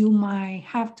what you might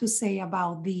have to say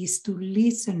about these to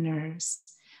listeners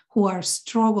who are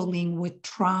struggling with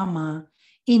trauma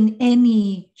in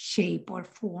any shape or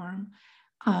form.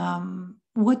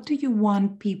 What do you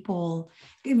want people?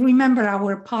 Remember,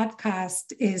 our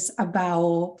podcast is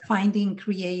about finding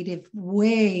creative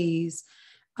ways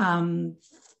um,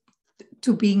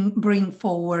 to bring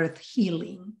forward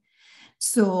healing.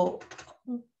 So,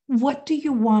 what do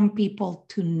you want people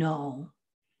to know?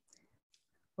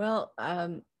 Well,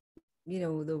 the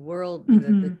world, the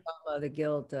Mm-hmm. trauma, the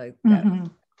guilt, that, Mm-hmm.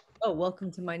 oh,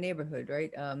 welcome to my neighborhood,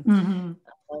 right? Mm-hmm.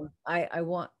 I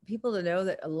want people to know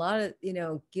that a lot of,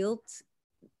 guilt,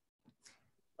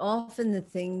 often the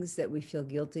things that we feel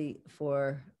guilty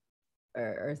for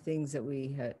are things that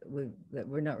that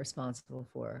we're not responsible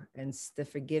for. And the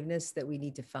forgiveness that we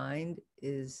need to find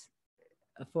is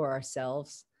for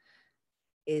ourselves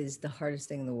is the hardest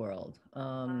thing in the world.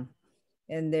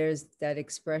 And there's that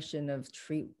expression of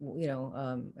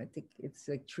I think it's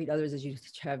like treat others as you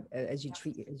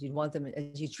want them,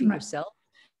 as you treat Right. yourself.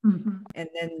 Mm-hmm. And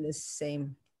then this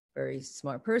same very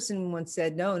smart person once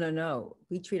said, no,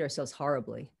 we treat ourselves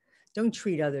horribly. Don't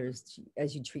treat others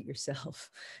as you treat yourself.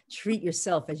 Treat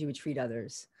yourself as you would treat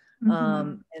others.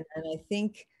 Mm-hmm. And I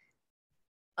think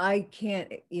I can't,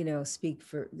 speak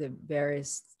for the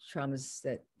various traumas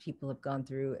that people have gone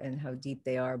through and how deep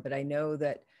they are, but I know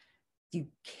that you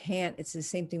can't. It's the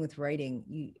same thing with writing.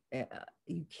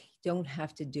 You don't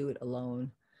have to do it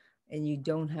alone, and you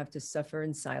don't have to suffer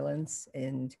in silence.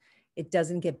 And it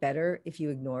doesn't get better if you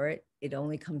ignore it. It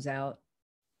only comes out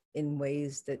in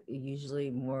ways that are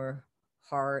usually more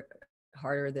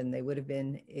harder than they would have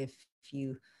been if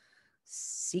you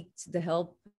seek the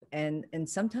help. And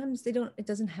sometimes they don't, it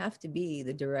doesn't have to be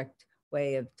the direct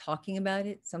way of talking about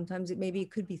it. Sometimes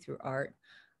it could be through art.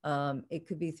 It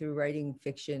could be through writing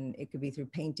fiction. It could be through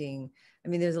painting. I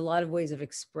mean, there's a lot of ways of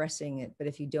expressing it, but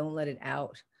if you don't let it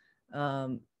out,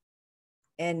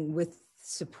 and with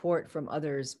support from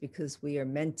others, because we are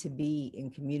meant to be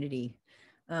in community,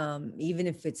 even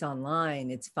if it's online,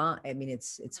 it's fine. I mean,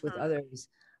 it's with others.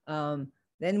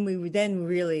 Then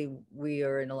we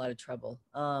are in a lot of trouble.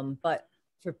 But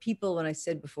for people, when I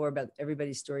said before about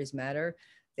everybody's stories matter,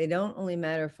 they don't only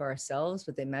matter for ourselves,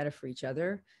 but they matter for each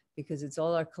other, because it's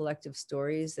all our collective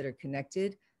stories that are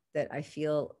connected, that I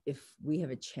feel if we have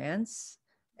a chance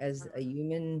as the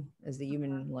human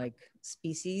like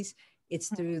species, it's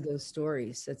through those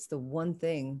stories. That's the one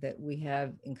thing that we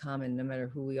have in common, no matter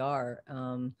who we are.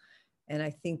 And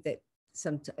I think that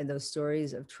those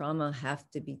stories of trauma have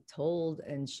to be told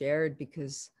and shared,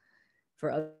 because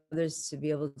for others to be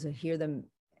able to hear them,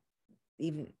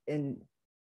 even, and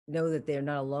know that they're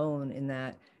not alone in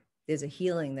that, there's a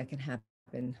healing that can happen.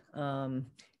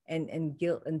 And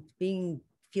guilt, and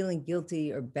feeling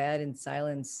guilty or bad in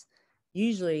silence,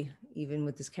 usually even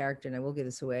with this character, and I will give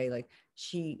this away, like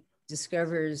she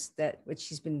discovers that what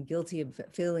she's been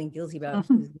feeling guilty about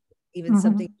is even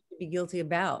something to be guilty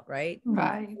about, right?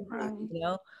 Right. You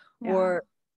know, Yeah.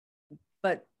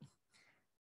 but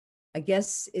I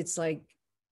guess it's like,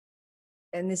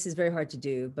 and this is very hard to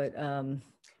do, but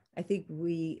I think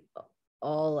we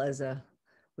all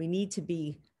we need to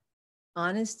be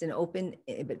honest and open,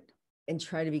 and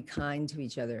try to be kind to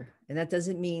each other. And that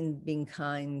doesn't mean being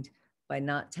kind by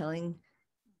not telling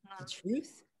the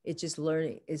truth. It's just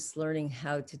learning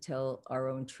how to tell our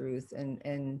own truth,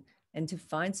 and to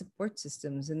find support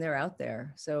systems, and they're out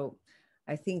there. So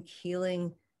I think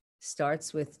healing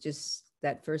starts with just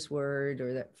that first word,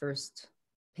 or that first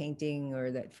painting,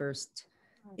 or that first,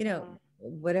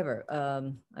 whatever.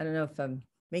 I don't know if I'm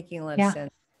making a lot of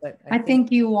sense, but I think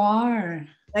you are.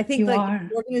 I think You like are.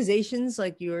 organizations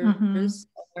like yours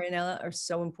are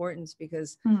so important,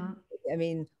 because I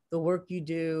mean, the work you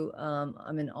do,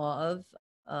 I'm in awe of,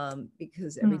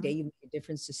 because every day you make a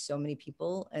difference to so many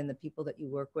people, and the people that you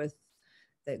work with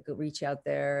that reach out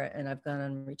there. And I've gone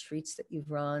on retreats that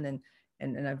you've run,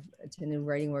 and I've attended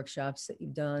writing workshops that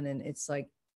you've done. And it's like,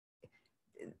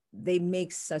 they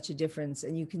make such a difference,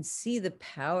 and you can see the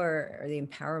power or the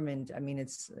empowerment. I mean,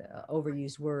 it's an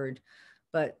overused word,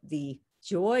 but the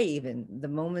joy, even the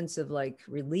moments of like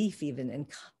relief, even, and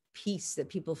peace that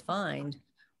people find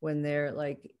when they're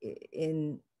like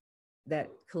in that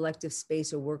collective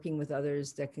space, or working with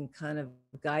others that can kind of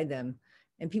guide them.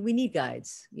 And we need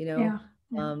guides, if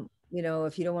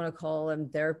you don't want to call them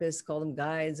therapists, call them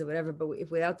guides or whatever, but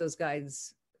if without those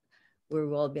guides,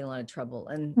 we're all being in a lot of trouble.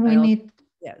 And we need.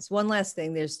 Yes, one last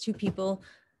thing. There's two people.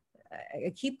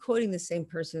 I keep quoting the same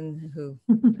person who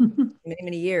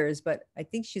many years, but I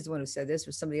think she's the one who said this,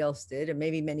 or somebody else did, or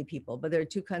maybe many people. But there are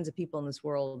two kinds of people in this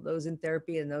world: those in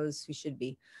therapy and those who should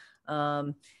be.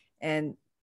 And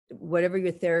whatever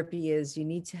your therapy is, you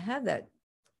need to have that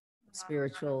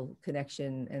spiritual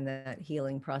connection and that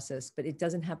healing process. But it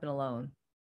doesn't happen alone.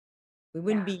 We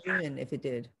wouldn't be human if it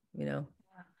did.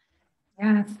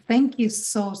 Yeah, thank you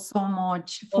so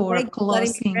much for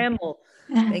closing.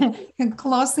 And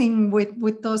closing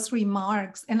with those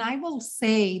remarks. And I will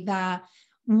say that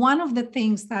one of the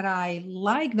things that I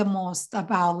like the most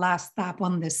about Last Stop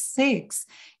on the 6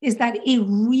 is that it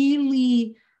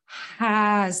really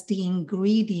has the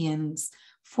ingredients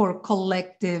for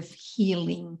collective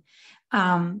healing.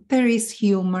 There is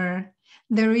humor,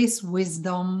 there is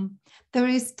wisdom, there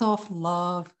is tough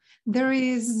love. There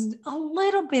is a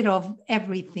little bit of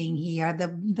everything here,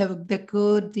 the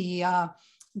good,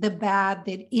 the bad,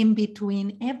 the in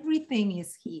between, everything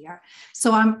is here.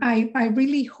 So I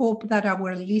really hope that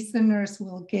our listeners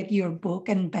will get your book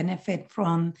and benefit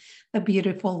from the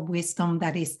beautiful wisdom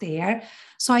that is there.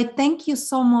 So I thank you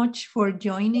so much for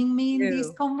joining me in this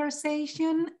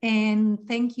conversation. And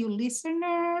thank you,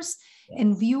 listeners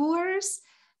and viewers.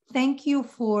 Thank you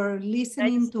for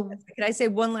listening to. Can I say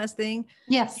one last thing?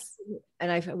 Yes. And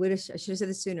I should have said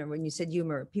this sooner when you said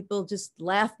humor. People just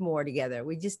laugh more together.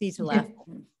 We just need to laugh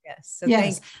more. Yes. So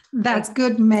yes, that's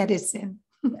good medicine.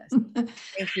 Yes.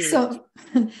 Thank you. So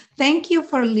thank you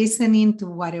for listening to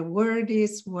What a Word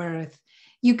is Worth.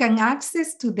 You can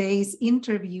access today's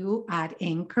interview at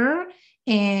Anchor,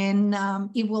 and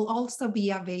it will also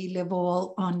be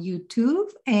available on YouTube.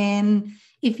 And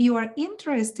if you are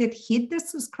interested, hit the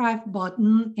subscribe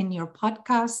button in your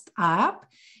podcast app.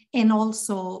 And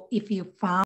also, if you found